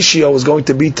same ratio is going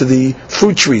to be to the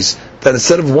fruit trees. That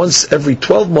instead of once every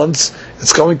 12 months,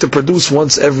 it's going to produce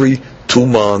once every 2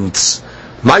 months.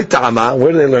 My ta'ama,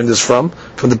 where do they learn this from?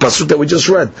 From the pasuk that we just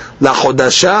read. La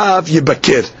chodashav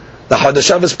yibakir. La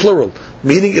chodashav is plural,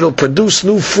 meaning it'll produce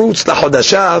new fruits, la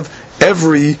chodashav,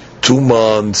 every 2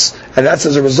 months. And that's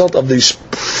as a result of these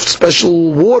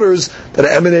special waters that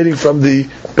are emanating from the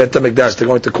Bet HaMikdash. They're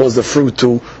going to cause the fruit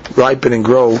to ripen and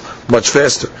grow much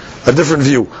faster. A different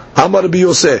view. Amar Rabbi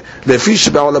Yosef,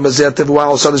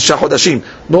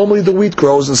 normally the wheat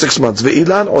grows in 6 months.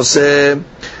 Ve'ilan oseh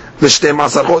l'shnei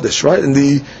asar chodesh, right? And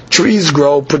the trees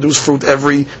produce fruit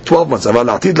every 12 months. Aval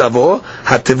atid lavo,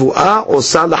 hatevuah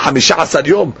osa l'chamisha asar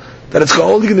yom. That it's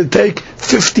only going to take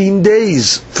 15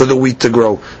 days for the wheat to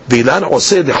grow. Ve'ilan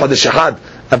oseh l'chodesh echad.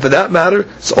 And for that matter,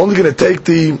 it's only going to take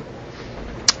the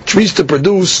trees to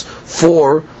produce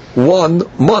for 1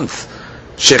 month.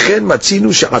 Because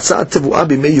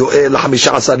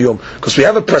we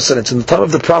have a precedent. In the time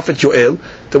of the prophet Yoel,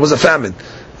 there was a famine.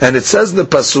 And it says in the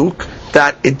pasuk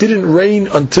that it didn't rain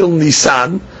until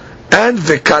Nisan, and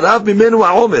v'karav mimenu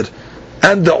ha'omer.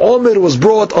 And the omer was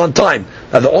brought on time.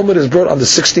 Now the omer is brought on the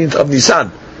 16th of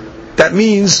Nisan. That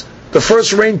means the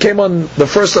first rain came on the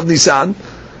 1st of Nisan,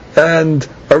 and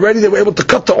already they were able to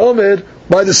cut the omer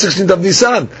by the 16th of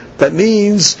Nisan. That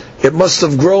means it must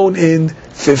have grown in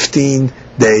 15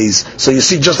 days. So you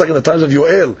see, just like in the times of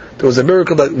Yoel, there was a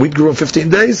miracle that wheat grew in 15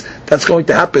 days. That's going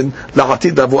to happen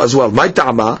la'atid lavo as well. My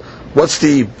ta'ama, what's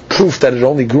the proof that it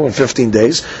only grew in 15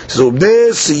 days? So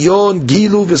Sion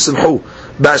gilu v'simchu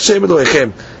b'Hashem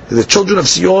Elohechem. The children of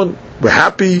Sion were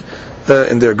happy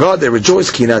in their God. They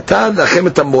rejoiced. Ki natan lachem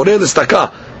et hamoreh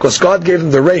l'staka. Because God gave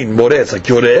them the rain. Moreh, it's like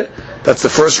yoreh. That's the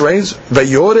first rains.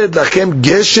 V'yored lachem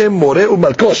geshem moreh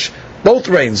u'malkosh. Both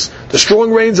rains, the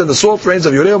strong rains and the soft rains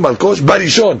of Yoreh Malkosh,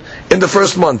 Barishon, in the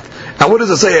first month. And what does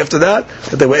it say after that?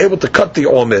 That they were able to cut the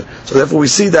Omer. So therefore we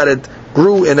see that it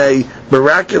grew in a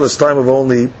miraculous time of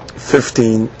only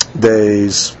 15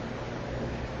 days.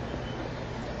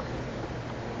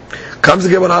 Comes the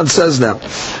Gemara and says now,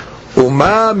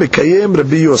 Uma Mikayim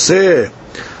Rabbi Yosef,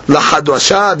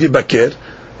 Lahadashav Yibaker.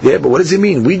 Yeah, but what does it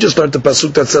mean? We just learned the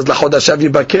pasuk that says Lahodashav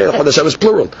Yibaker. Lahodashav is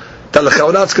plural. That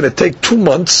it's going to take 2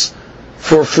 months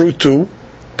for fruit to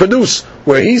produce,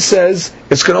 where he says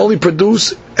it's going to only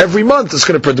produce every month. It's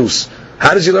going to produce.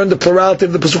 How does he learn the plurality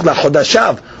of the pasuk la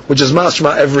chodashav, which is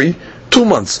mashma every 2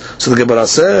 months? So the Gemara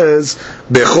says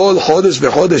bechol chodesh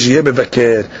bechodesh yeh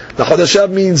bevaker. La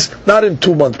chodashav means not in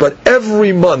 2 months, but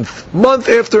every month, month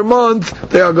after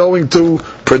month, they are going to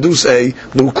produce a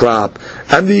new crop.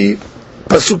 And the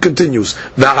pasuk continues,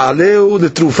 va'aleu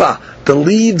letrufa. The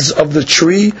leaves of the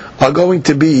tree are going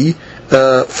to be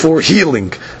for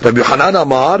healing. Rabbi Yochanan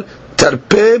Amar,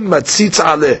 terpe matzitz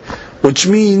aleh, which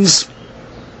means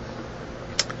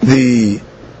the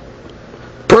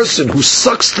person who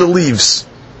sucks the leaves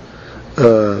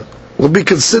will be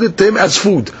considered to him as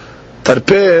food.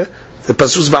 Tarpeh, the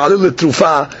pasus va'alil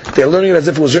l'trufa, they're learning it as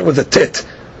if it was written with a tit,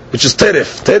 which is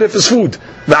teref. Teref is food.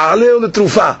 Va'alil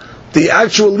l'trufa, the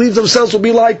actual leaves themselves will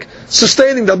be like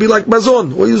sustaining, they'll be like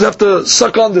mazon. Well, you just have to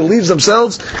suck on the leaves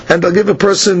themselves, and they'll give a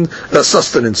person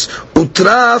sustenance.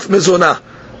 Utraf mezonah,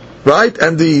 right?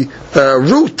 And the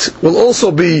root will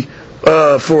also be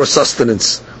for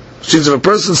sustenance. Which means if a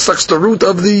person sucks the root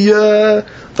of the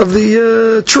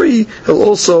tree, he'll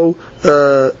also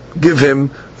give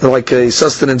him like a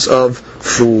sustenance of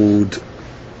food.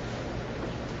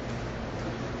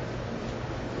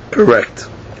 Correct.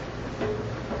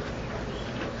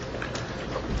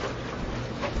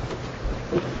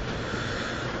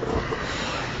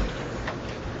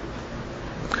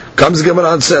 Comes the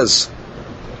Gemara and says,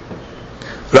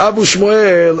 Rabu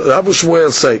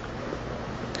Shmuel say,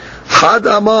 Had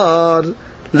Amar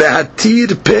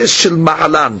lehatir peh shel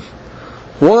ma'alan.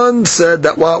 One said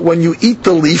that when you eat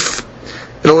the leaf,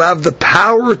 it'll have the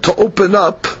power to open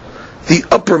up the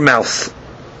upper mouth,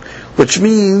 which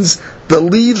means the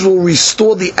leaves will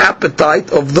restore the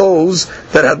appetite of those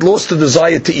that had lost the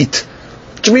desire to eat.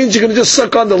 Which means you're going to just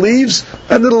suck on the leaves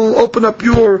and it'll open up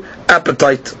your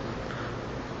appetite.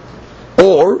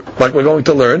 Or, like we're going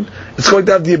to learn, it's going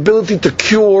to have the ability to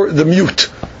cure the mute,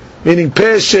 meaning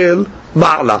peh shel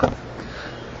ma'ala.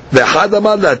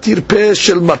 V'hadama latir peh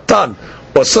shel matan.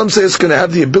 Or some say it's going to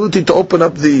have the ability to open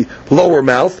up the lower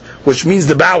mouth, which means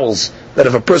the bowels. That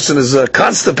if a person is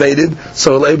constipated,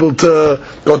 so he'll able to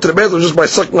go to the bathroom just by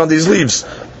sucking on these leaves.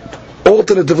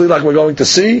 Alternatively, like we're going to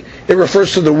see, it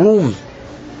refers to the womb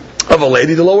of a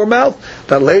lady, the lower mouth.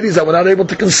 That ladies that were not able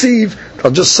to conceive,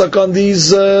 they'll just suck on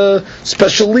these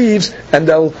special leaves, and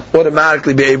they'll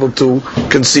automatically be able to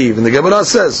conceive. And the Gemara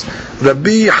says,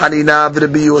 Rabbi Hanina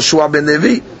Rabbi Yoshua ben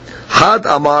Levi, Had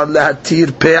Amar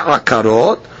lehatir peh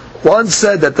akarot. One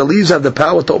said that the leaves have the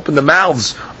power to open the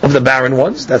mouths of the barren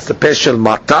ones. That's the peh shel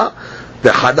mata.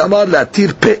 The Had Amar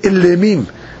lehatir peh ilemim.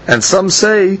 And some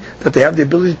say that they have the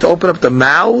ability to open up the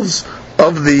mouths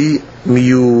of the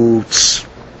mutes.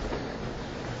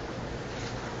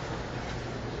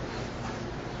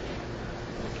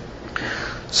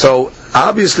 So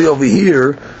obviously over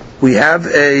here we have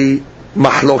a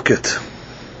mahloket.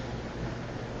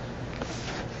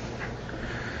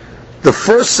 The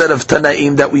first set of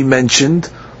Tanaim that we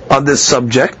mentioned on this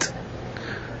subject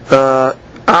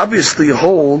obviously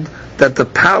hold that the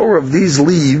power of these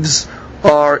leaves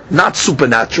are not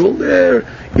supernatural. They're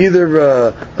either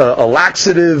a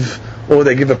laxative or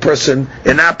they give a person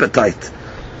an appetite.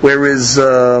 Whereas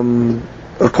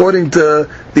according to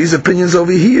these opinions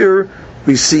over here,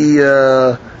 we see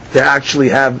they actually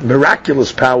have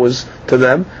miraculous powers to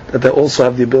them, that they also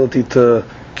have the ability to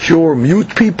cure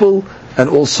mute people and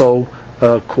also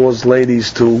cause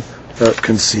ladies to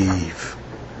conceive.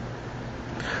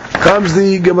 Comes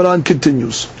the Gemara and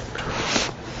continues.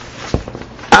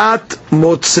 At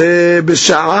Motze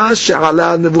b'sha'a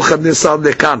she'ala Nebuchadnezzar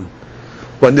lekan.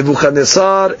 When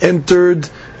Nebuchadnezzar entered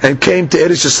and came to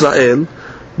Eretz Yisrael,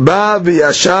 ba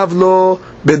v'yashav lo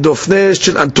bedofnei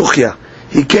shel Antuchya.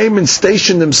 He came and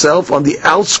stationed himself on the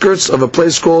outskirts of a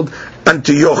place called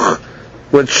Antioch,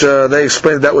 which they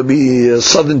explained that would be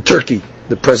southern Turkey,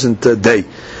 the present day.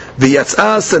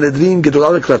 V'yatzah Sanhedrin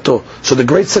gedolah lekrato. So the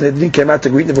great Sanhedrin came out to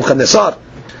greet Nebuchadnezzar.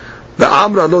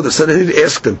 V'amra lo, the Sanhedrin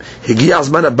asked him, Higi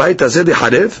azman habayit hazeh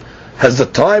liharev? Has the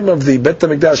time of the Bet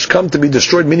HaMikdash come to be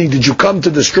destroyed? Meaning, did you come to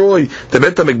destroy the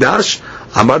Bet HaMikdash?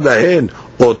 Amar lahen,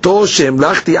 oto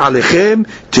she'emlachti alechem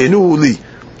tenuhu li.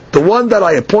 The one that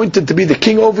I appointed to be the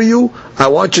king over you, I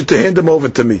want you to hand him over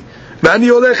to me.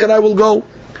 And I will go.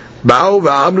 So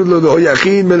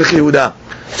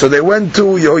they went to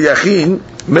Yehoiachin,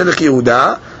 Melech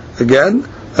Yehuda. Again,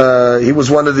 he was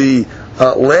one of the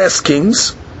last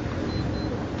kings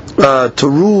to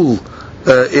rule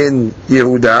in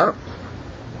Yehuda.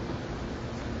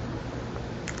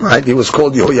 Right? He was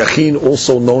called Yehoiachin,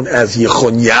 also known as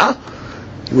Yechoniah.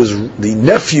 He was the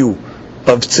nephew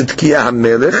of Tzidkiah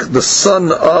HaMelech, the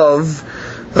son of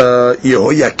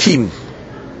Yehoiakim.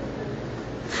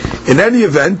 In any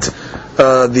event,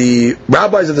 the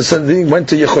rabbis of the Sanhedrin went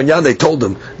to Yechoniah and they told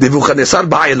him, Nebuchadnezzar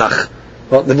ba'elach.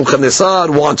 Well, Nebuchadnezzar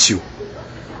wants you.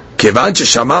 Kevan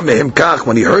sheshama mehem kach.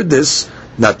 When he heard this,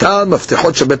 Natan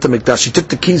maftechot shel Bet HaMikdash. He took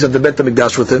the keys of the Bet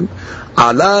HaMikdash with him.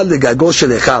 Ala legago shel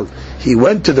Hechal. He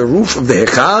went to the roof of the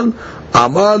Hechal.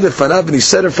 Amar lefanav, and he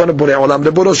said in front of Borei Olam,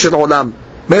 Rebbeinu shel Olam,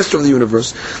 Master of the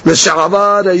universe, in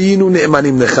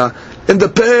the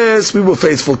past we were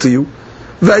faithful to you.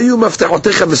 והיו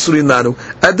מפתחותיך מסורים לנו.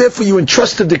 And therefore you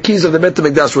entrusted the keys of the Bet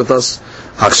HaMikdash with us.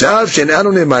 עכשיו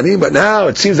שאיננו נאמנים, but now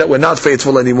it seems that we're not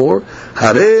faithful anymore.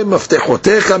 הרי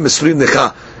מפתחותיך מסורים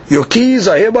לך. Your keys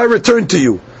are hereby returned to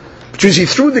you. Which means he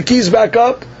threw the keys back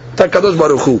up to HaKadosh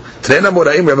Baruch Hu. Today we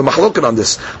have a machloket on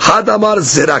this. Had amar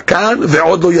zerakan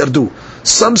ve'od lo yardu.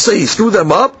 Some say he threw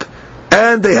them up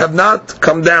and they have not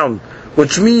come down.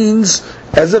 Which means,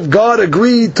 as if God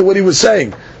agreed to what he was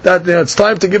saying. That it's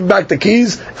time to give back the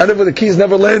keys, and if the keys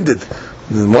never landed.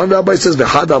 And one rabbi says,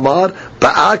 "V'had amar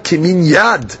ba'a kimin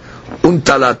yad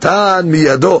untalatan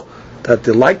miyado," that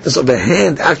the likeness of a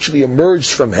hand actually emerged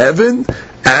from heaven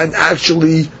and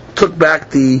actually took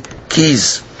back the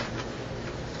keys,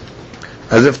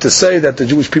 as if to say that the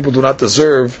Jewish people do not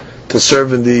deserve to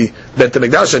serve in the Bet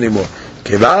HaMikdash anymore.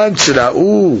 Kivan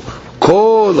shira'u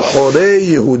kol chorei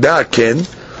Yehuda ken.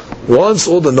 Once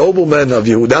all the noblemen of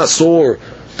Yehuda saw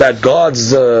that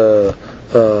God's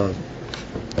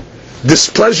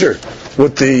displeasure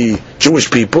with the Jewish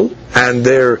people and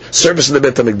their service in the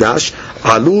Bet HaMikdash,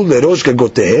 alu lerosh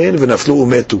gagotehen v'naflu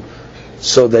umetu.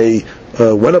 So they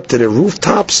went up to their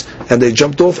rooftops and they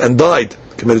jumped off and died,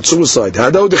 committed suicide.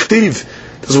 Hadaw dichtiv.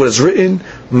 This is what is written.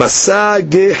 Masa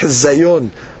geh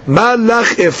zayon ma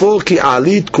lach efo ki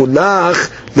alit kulach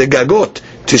legagot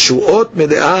tishuot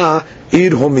melea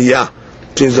ir homiyah.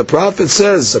 Since the prophet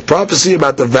says, a prophecy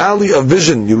about the valley of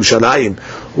vision, Yerushalayim.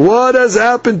 What has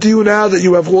happened to you now that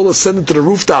you have all ascended to the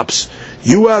rooftops?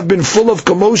 You have been full of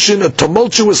commotion, a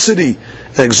tumultuous city,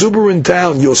 an exuberant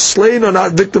town. Your slain are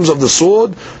not victims of the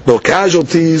sword, nor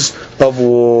casualties of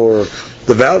war.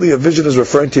 The valley of vision is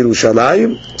referring to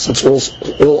Yerushalayim, since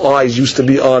all eyes used to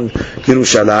be on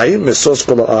Yerushalayim, Mesos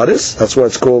Kol Haaretz. That's why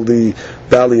it's called the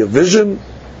valley of vision.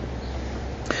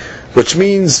 Which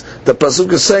means the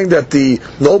pasuk is saying that the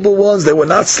noble ones, they were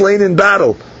not slain in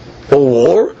battle or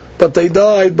war, but they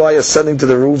died by ascending to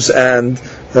the roofs and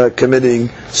committing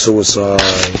suicide.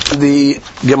 The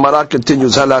Gemara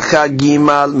continues. Halakha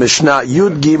Gimal Mishnah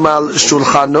Yud Gimal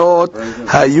Shulchanot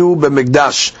Hayu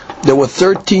BeMikdash. There were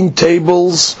 13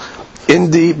 tables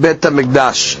in the Bet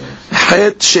HaMikdash.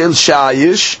 Het Shel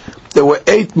Shayish. There were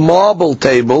 8 marble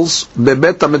tables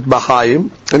BeBet HaMitbachayim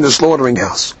in the slaughtering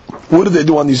house. What did they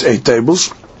do on these 8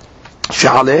 tables?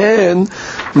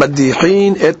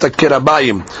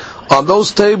 On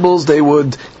those tables, they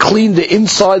would clean the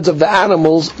insides of the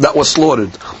animals that were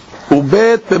slaughtered.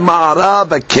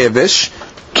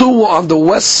 2 on the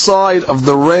west side of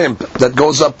the ramp that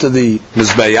goes up to the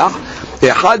Mizbeach.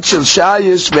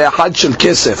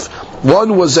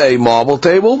 One was a marble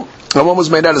table, and one was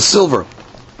made out of silver.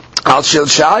 Al shel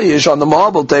shayish, on the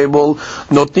marble table,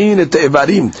 notin et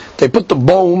evarim. They put the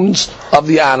bones of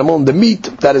the animal and the meat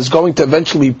that is going to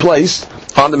eventually be placed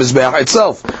on the mizbeach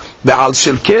itself. The al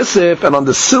shel kesef, and on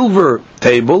the silver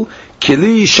table,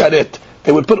 kili sharet.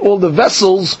 They would put all the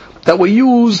vessels that were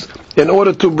used in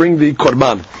order to bring the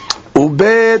korban.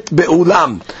 Ubet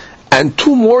beulam. And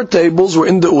 2 more tables were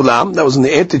in the ulam, that was in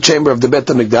the antechamber of the Bet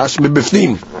HaMikdash,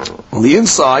 mibifnim, on the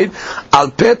inside,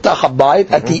 al petach habayit,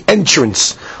 at the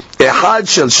entrance. Echad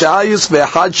shel shayis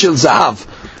ve'echad shel zahav.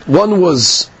 One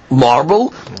was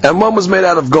marble, and one was made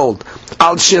out of gold.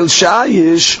 Al shel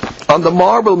shayish, on the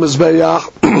marble mizbeach,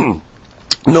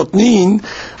 notnin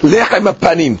lechem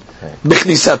apanim,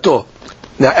 b'chnisato.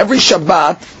 Now every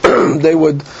Shabbat,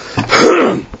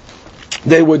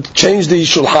 they would change the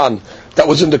shulchan that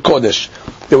was in the Kodesh.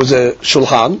 There was a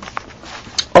shulchan.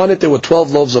 On it there were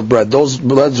 12 loaves of bread. Those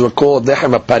breads were called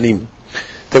lechem apanim.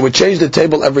 They would change the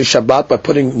table every Shabbat by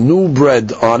putting new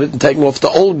bread on it and taking off the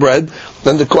old bread.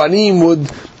 Then the Kohanim would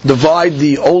divide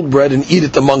the old bread and eat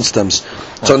it amongst them.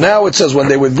 So now it says when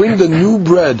they would bring the new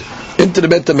bread into the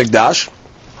Bet HaMikdash,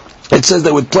 it says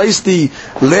they would place the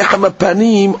lechem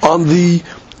apanim on the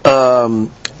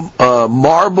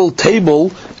marble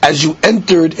table as you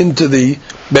entered into the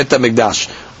Bet HaMikdash.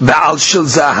 Va'al shel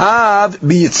zahav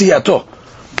biyitziato.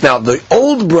 Now the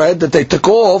old bread that they took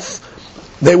off,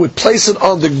 they would place it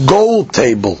on the gold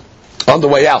table on the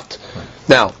way out.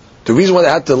 Now, the reason why they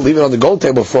had to leave it on the gold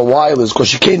table for a while is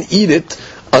because you can't eat it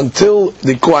until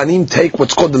the Kohanim take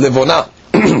what's called the levona,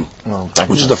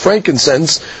 which is the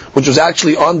frankincense, which was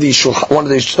actually on the shulchan, on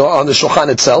the shulchan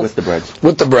itself,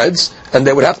 with the breads, and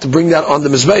they would have to bring that on the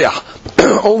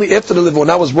mizbeach. Only after the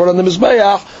levona was brought on the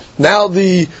mizbeach, now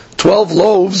the 12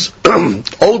 loaves,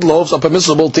 old loaves, are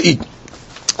permissible to eat.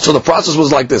 So the process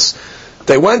was like this.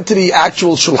 They went to the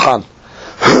actual shulchan.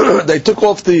 They took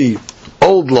off the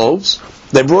old loaves.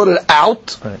 They brought it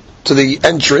out to the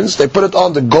entrance, they put it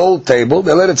on the gold table,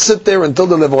 they let it sit there until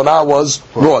the levorah was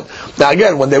brought. Now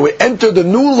again, when they would enter the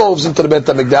new loaves into the Beit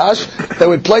HaMikdash, they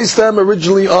would place them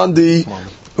originally on the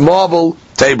marble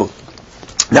table.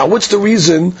 Now what's the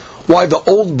reason why the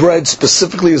old bread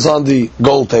specifically is on the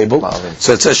gold table?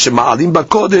 So it says, Shema'alim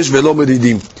ba'kodesh velo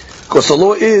meridim. Because the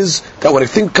law is that when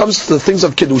it comes to the things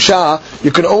of Kedusha,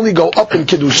 you can only go up in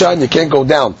Kedusha and you can't go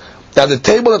down. Now the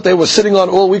table that they were sitting on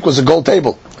all week was a gold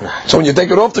table. So when you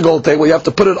take it off the gold table, you have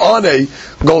to put it on a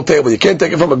gold table. You can't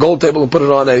take it from a gold table and put it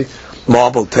on a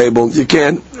marble table. You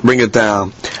can't bring it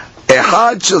down.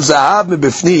 Echad shel zahav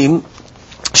mebifnim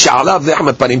she'alav lechem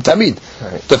hapanim tamid.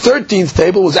 The 13th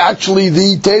table was actually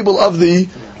the table of the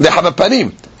lechem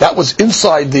hapanim. That was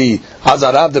inside the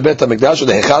Hazarah of the Beit HaMikdash, or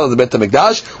the Hechal of the Beit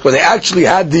HaMikdash, where they actually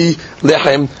had the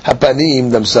lechem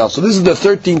hapanim themselves. So this is the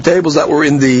 13 tables that were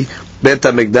in the Beit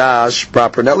HaMikdash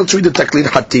proper. Now let's read the Taklid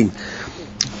Hatim.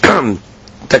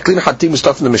 Taklid Hatim is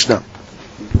stuff in the Mishnah.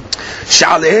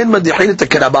 Sha'alein madichin et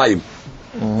hakarabayim.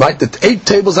 Right, the 8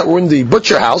 tables that were in the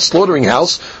butcher house, slaughtering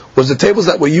house, was the tables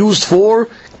that were used for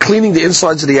cleaning the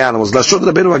insides of the animals. They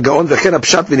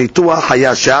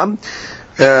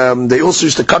also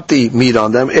used to cut the meat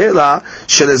on them. They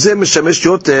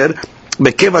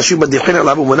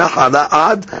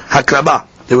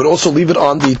would also leave it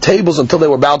on the tables until they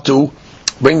were about to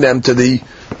bring them to the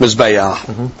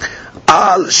Mizbeach.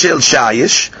 Al shel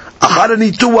shayish. Now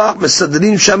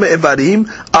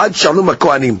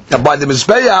by the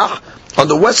Mizbeach, on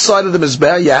the west side of the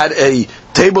Mizbeach, you had a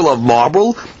table of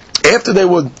marble. After they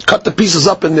would cut the pieces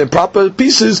up in their proper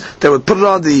pieces, they would put it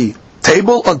on the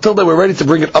table until they were ready to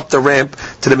bring it up the ramp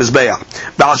to the Mizbeach.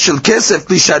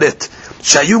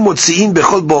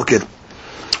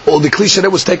 All the kli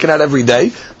sharet was taken out every day,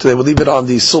 so they would leave it on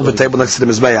the silver table next to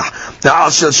the Mizbeach. Now,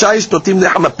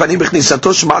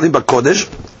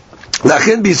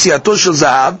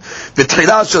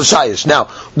 now,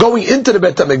 going into the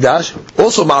Beit HaMikdash,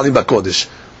 also Ma'alim B'Kodesh.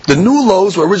 The new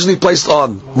loaves were originally placed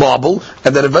on marble,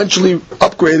 and then eventually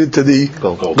upgraded to the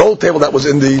gold table that was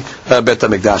in the Beit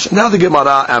HaMikdash. Now the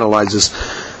Gemara analyzes.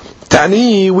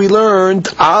 Tani, we learned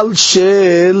Al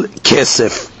Shel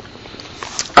Kesef.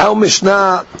 Our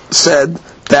Mishnah said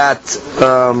that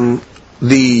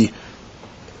the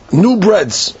new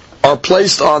breads are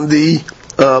placed on the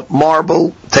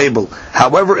marble table.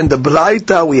 However, in the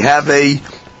Braita we have a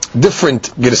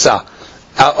different girsa,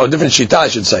 or different shita, I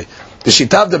should say. The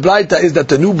shita of the Braita is that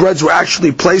the new breads were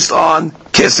actually placed on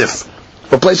kesef,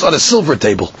 were placed on a silver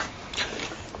table.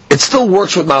 It still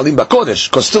works with Ma'alim B'Kodesh,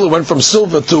 because still it went from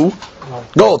silver to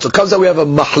gold. So it comes that we have a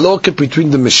mahloket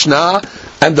between the Mishnah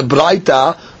and the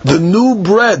Braita. The new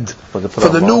bread for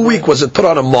the new week, was it put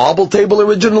on a marble table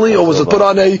originally, or was it put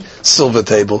on a silver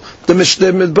table? The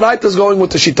Braita is going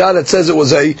with the shita that says it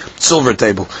was a silver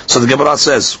table. So the Gemara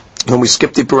says, when we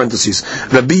skip the parentheses,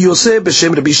 Rabbi Yosef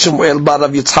b'shem Rabbi Shemuel bar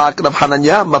Rav Yitzchak Rav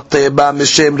Hananya Mateba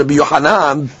b'shem Rabbi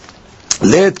Yohanan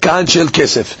let kan shel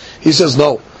kesef. He says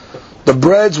no, the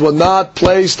breads were not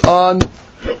placed on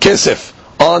kesef,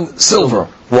 on silver.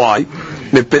 Why?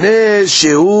 Mipnei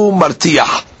shehu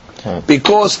martiach.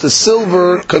 Because the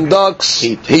silver conducts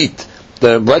heat.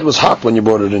 The bread was hot when you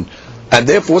brought it in. And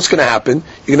therefore what's going to happen?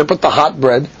 You're going to put the hot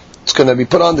bread, it's going to be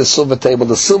put on the silver table,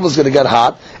 the silver's going to get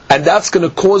hot, and that's going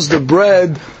to cause the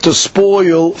bread to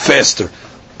spoil faster.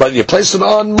 But you place it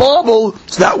on marble,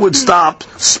 so that would stop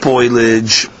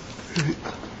spoilage.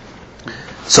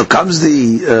 So comes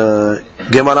the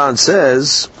Gemara and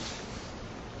says,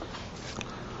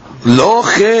 Lo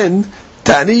chen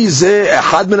תעני זה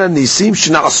אחד מן הניסים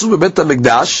שנעשו בבית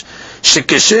המקדש,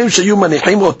 שכשם שהיו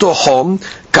מניחים אותו חום,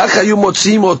 כך היו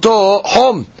מוציאים אותו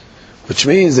חום. Which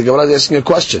means the Gemara is asking a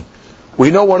question.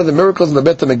 We know one of the miracles in the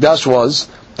Beit HaMikdash was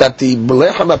that the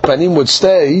lechem hapanim would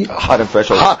stay hot and fresh.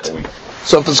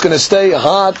 So if it's going to stay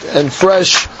hot and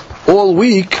fresh all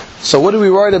week, so what are we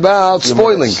worried about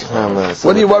spoiling?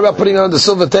 What are you worried about putting it on the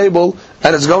silver table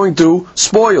and it's going to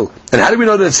spoil? And how do we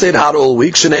know that it stayed hot all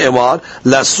week? Shne'emar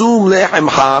lasum lechem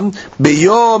ham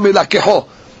biyom ilakeho.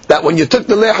 That when you took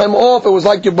the lechem off, it was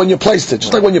like when you placed it.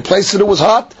 Just like when you placed it, it was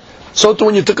hot. So too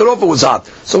when you took it off, it was hot.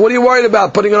 So what are you worried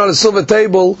about putting it on a silver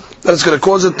table that it's going to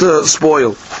cause it to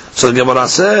spoil? So the Gemara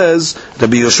says,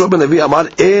 Rabbi Yoshua ben Levi amar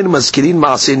en maskirin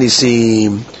ma'aseh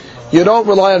nisim. You don't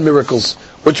rely on miracles,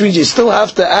 which means you still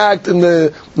have to act in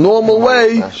the normal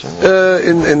way in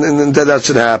that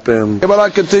should happen.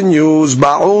 Gemara continues,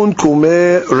 Ba'un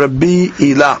kume Rabbi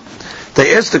Ilah.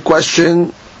 They asked the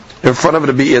question in front of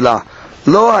Rabbi Ilah.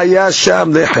 Lo haya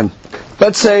sham lechem.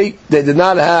 Let's say they did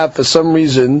not have, for some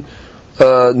reason,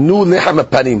 new lechem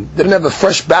hapanim. They didn't have a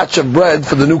fresh batch of bread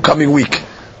for the new coming week.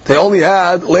 They only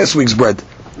had last week's bread.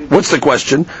 What's the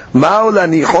question?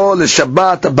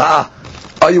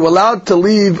 Are you allowed to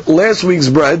leave last week's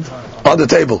bread on the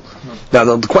table?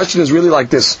 Now the question is really like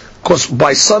this, because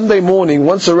by Sunday morning,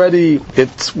 once already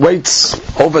it waits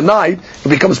overnight, it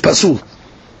becomes pasul.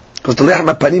 Because the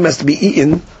lechem hapanim has to be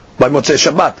eaten by Motzei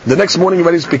Shabbat. The next morning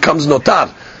already it becomes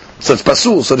notar. So it's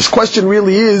pasul. So this question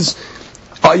really is,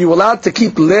 are you allowed to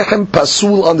keep lechem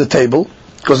pasul on the table?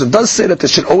 Because it does say that there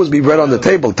should always be bread on the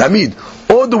table, tamid.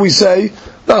 Or do we say,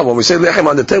 no, when we say lechem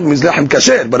on the table, it means lechem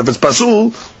kasher. But if it's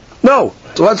pasul, no.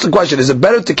 So that's the question. Is it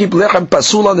better to keep lechem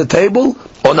pasul on the table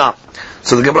or not?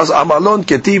 So the Gemara says, Amalon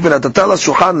ketiv v'natatala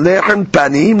shulchan lechem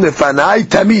panim lefanai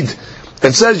tamid.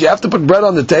 It says you have to put bread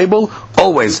on the table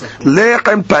always.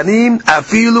 Lechem panim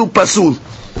afilu pasul.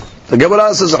 The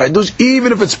Gemara says,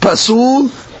 even if it's pasul,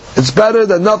 it's better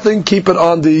than nothing. Keep it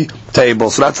on the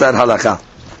table. So that's that halakha.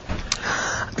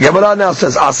 The Gemara now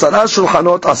says, Asara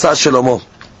shulchanot asa Shlomo.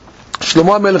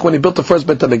 Shlomo HaMelech, when he built the first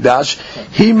Beit HaMikdash,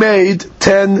 he made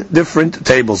 10 different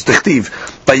tables. Tichtiv,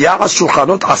 Vayachas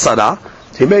shulchanot asara.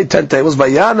 He made 10 tables.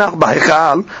 Vayanach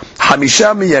b'hechal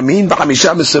hamisha miyamin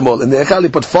v'hamisha misimol. In the hechal he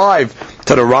put 5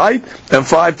 to the right and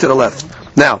 5 to the left.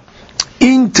 Now,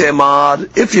 in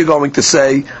temar, if you're going to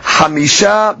say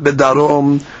hamisha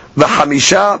b'darom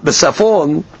v'hamisha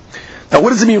b'safon, now what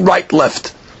does it mean right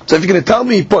left? So if you're going to tell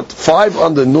me he put 5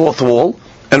 on the north wall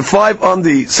and 5 on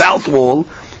the south wall,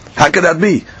 how could that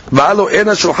be?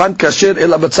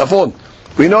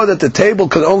 We know that the table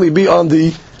can only be on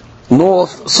the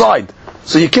north side.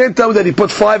 So you can't tell me that he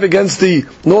put 5 against the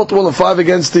north wall and 5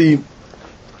 against the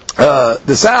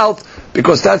south,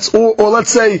 because that's, or let's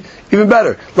say, even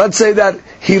better, let's say that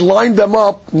he lined them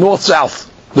up north-south,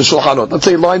 the shulchanot. Let's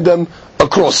say he lined them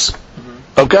across.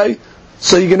 Okay?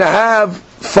 So you're going to have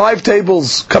 5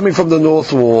 tables coming from the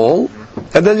north wall,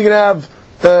 and then you're going to have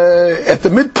at the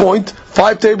midpoint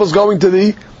 5 tables going to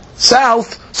the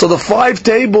south. So the 5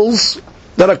 tables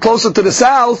that are closer to the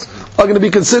south are going to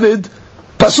be considered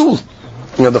pasul.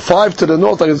 You know, the 5 to the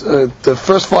north, the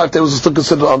first 5 tables are still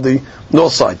considered on the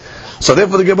north side. So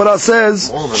therefore the Gemara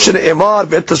says, "Shne'emar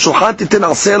ve'et shulchan titen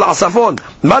aseh la'asafon."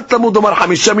 Ma Talmud omar 5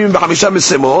 miyamin ו5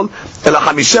 משמאל, אלא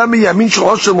 5 מימין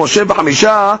שולחן של משה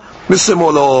ו5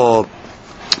 משמאלו.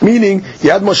 Meaning,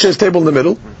 you had Moshe's table in the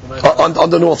middle, on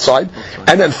the north side,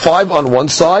 and then 5 on one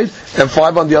side, and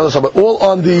 5 on the other side, but all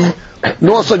on the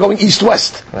north side going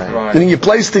east-west. Right. Meaning you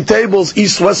place the tables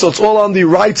east-west, so it's all on the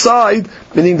right side,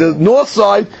 meaning the north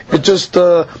side, it's just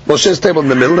Moshe's table in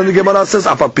the middle. And the Gemara says,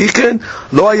 "Afapichen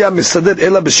lo haya misader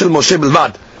ela b'shel Moshe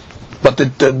bilvad." But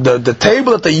the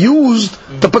table that they used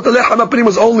to put the lechem hapanim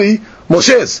was only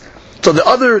Moshe's. So the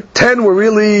other 10 were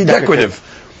really decorative.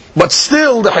 But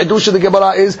still, the Hidush of the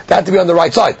Gemara is they had to be on the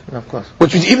right side. Of course.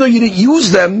 Which means even though you didn't use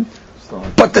them,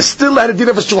 but they still had a din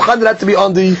of a shulchan that had to be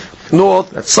on the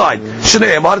north side.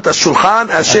 Shnei Emar shulchan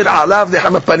asher alav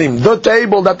lechem hapanim. The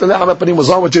table that the lechem hapanim was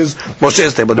on, which is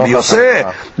Moshe's table. Rabbi Yosef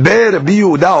Rabbi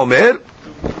Yehuda Omer.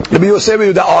 Rabbi Yosef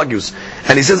Yehuda argues,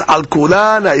 and he says al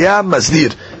kulan haya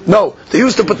masdir. No, they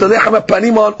used to put the lechem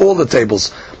hapanim on all the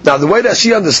tables. Now the way that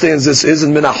she understands this is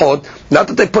in Menachot, not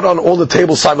that they put on all the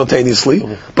tables simultaneously,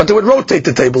 but they would rotate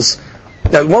the tables.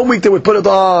 Now, one week they would put it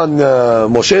on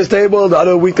Moshe's table, the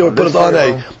other week they would put it on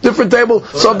a different table.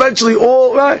 So eventually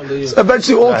all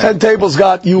 10 tables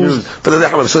got used for the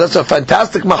lechem. So that's a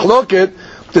fantastic machloket.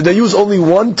 Did they use only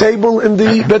one table in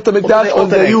the Beit HaMikdash, or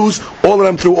did they use all of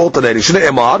them through alternating? Shnei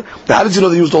Emar. Now, how did you know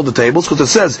they used all the tables? Because it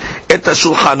says, Et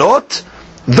shulchanot,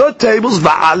 the tables,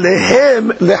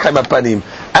 va'alehem lechem hapanim.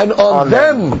 And on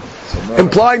them,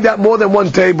 implying that more than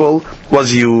one table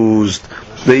was used.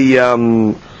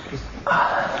 The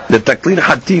Taklin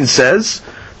Hatin says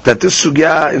that this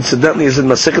sugya incidentally is in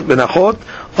Masechet Menachot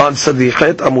on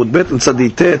Sadichet Amud Bet and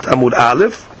Saditet Amud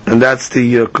Aleph, and that's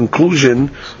the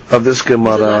conclusion of this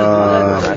Gemara.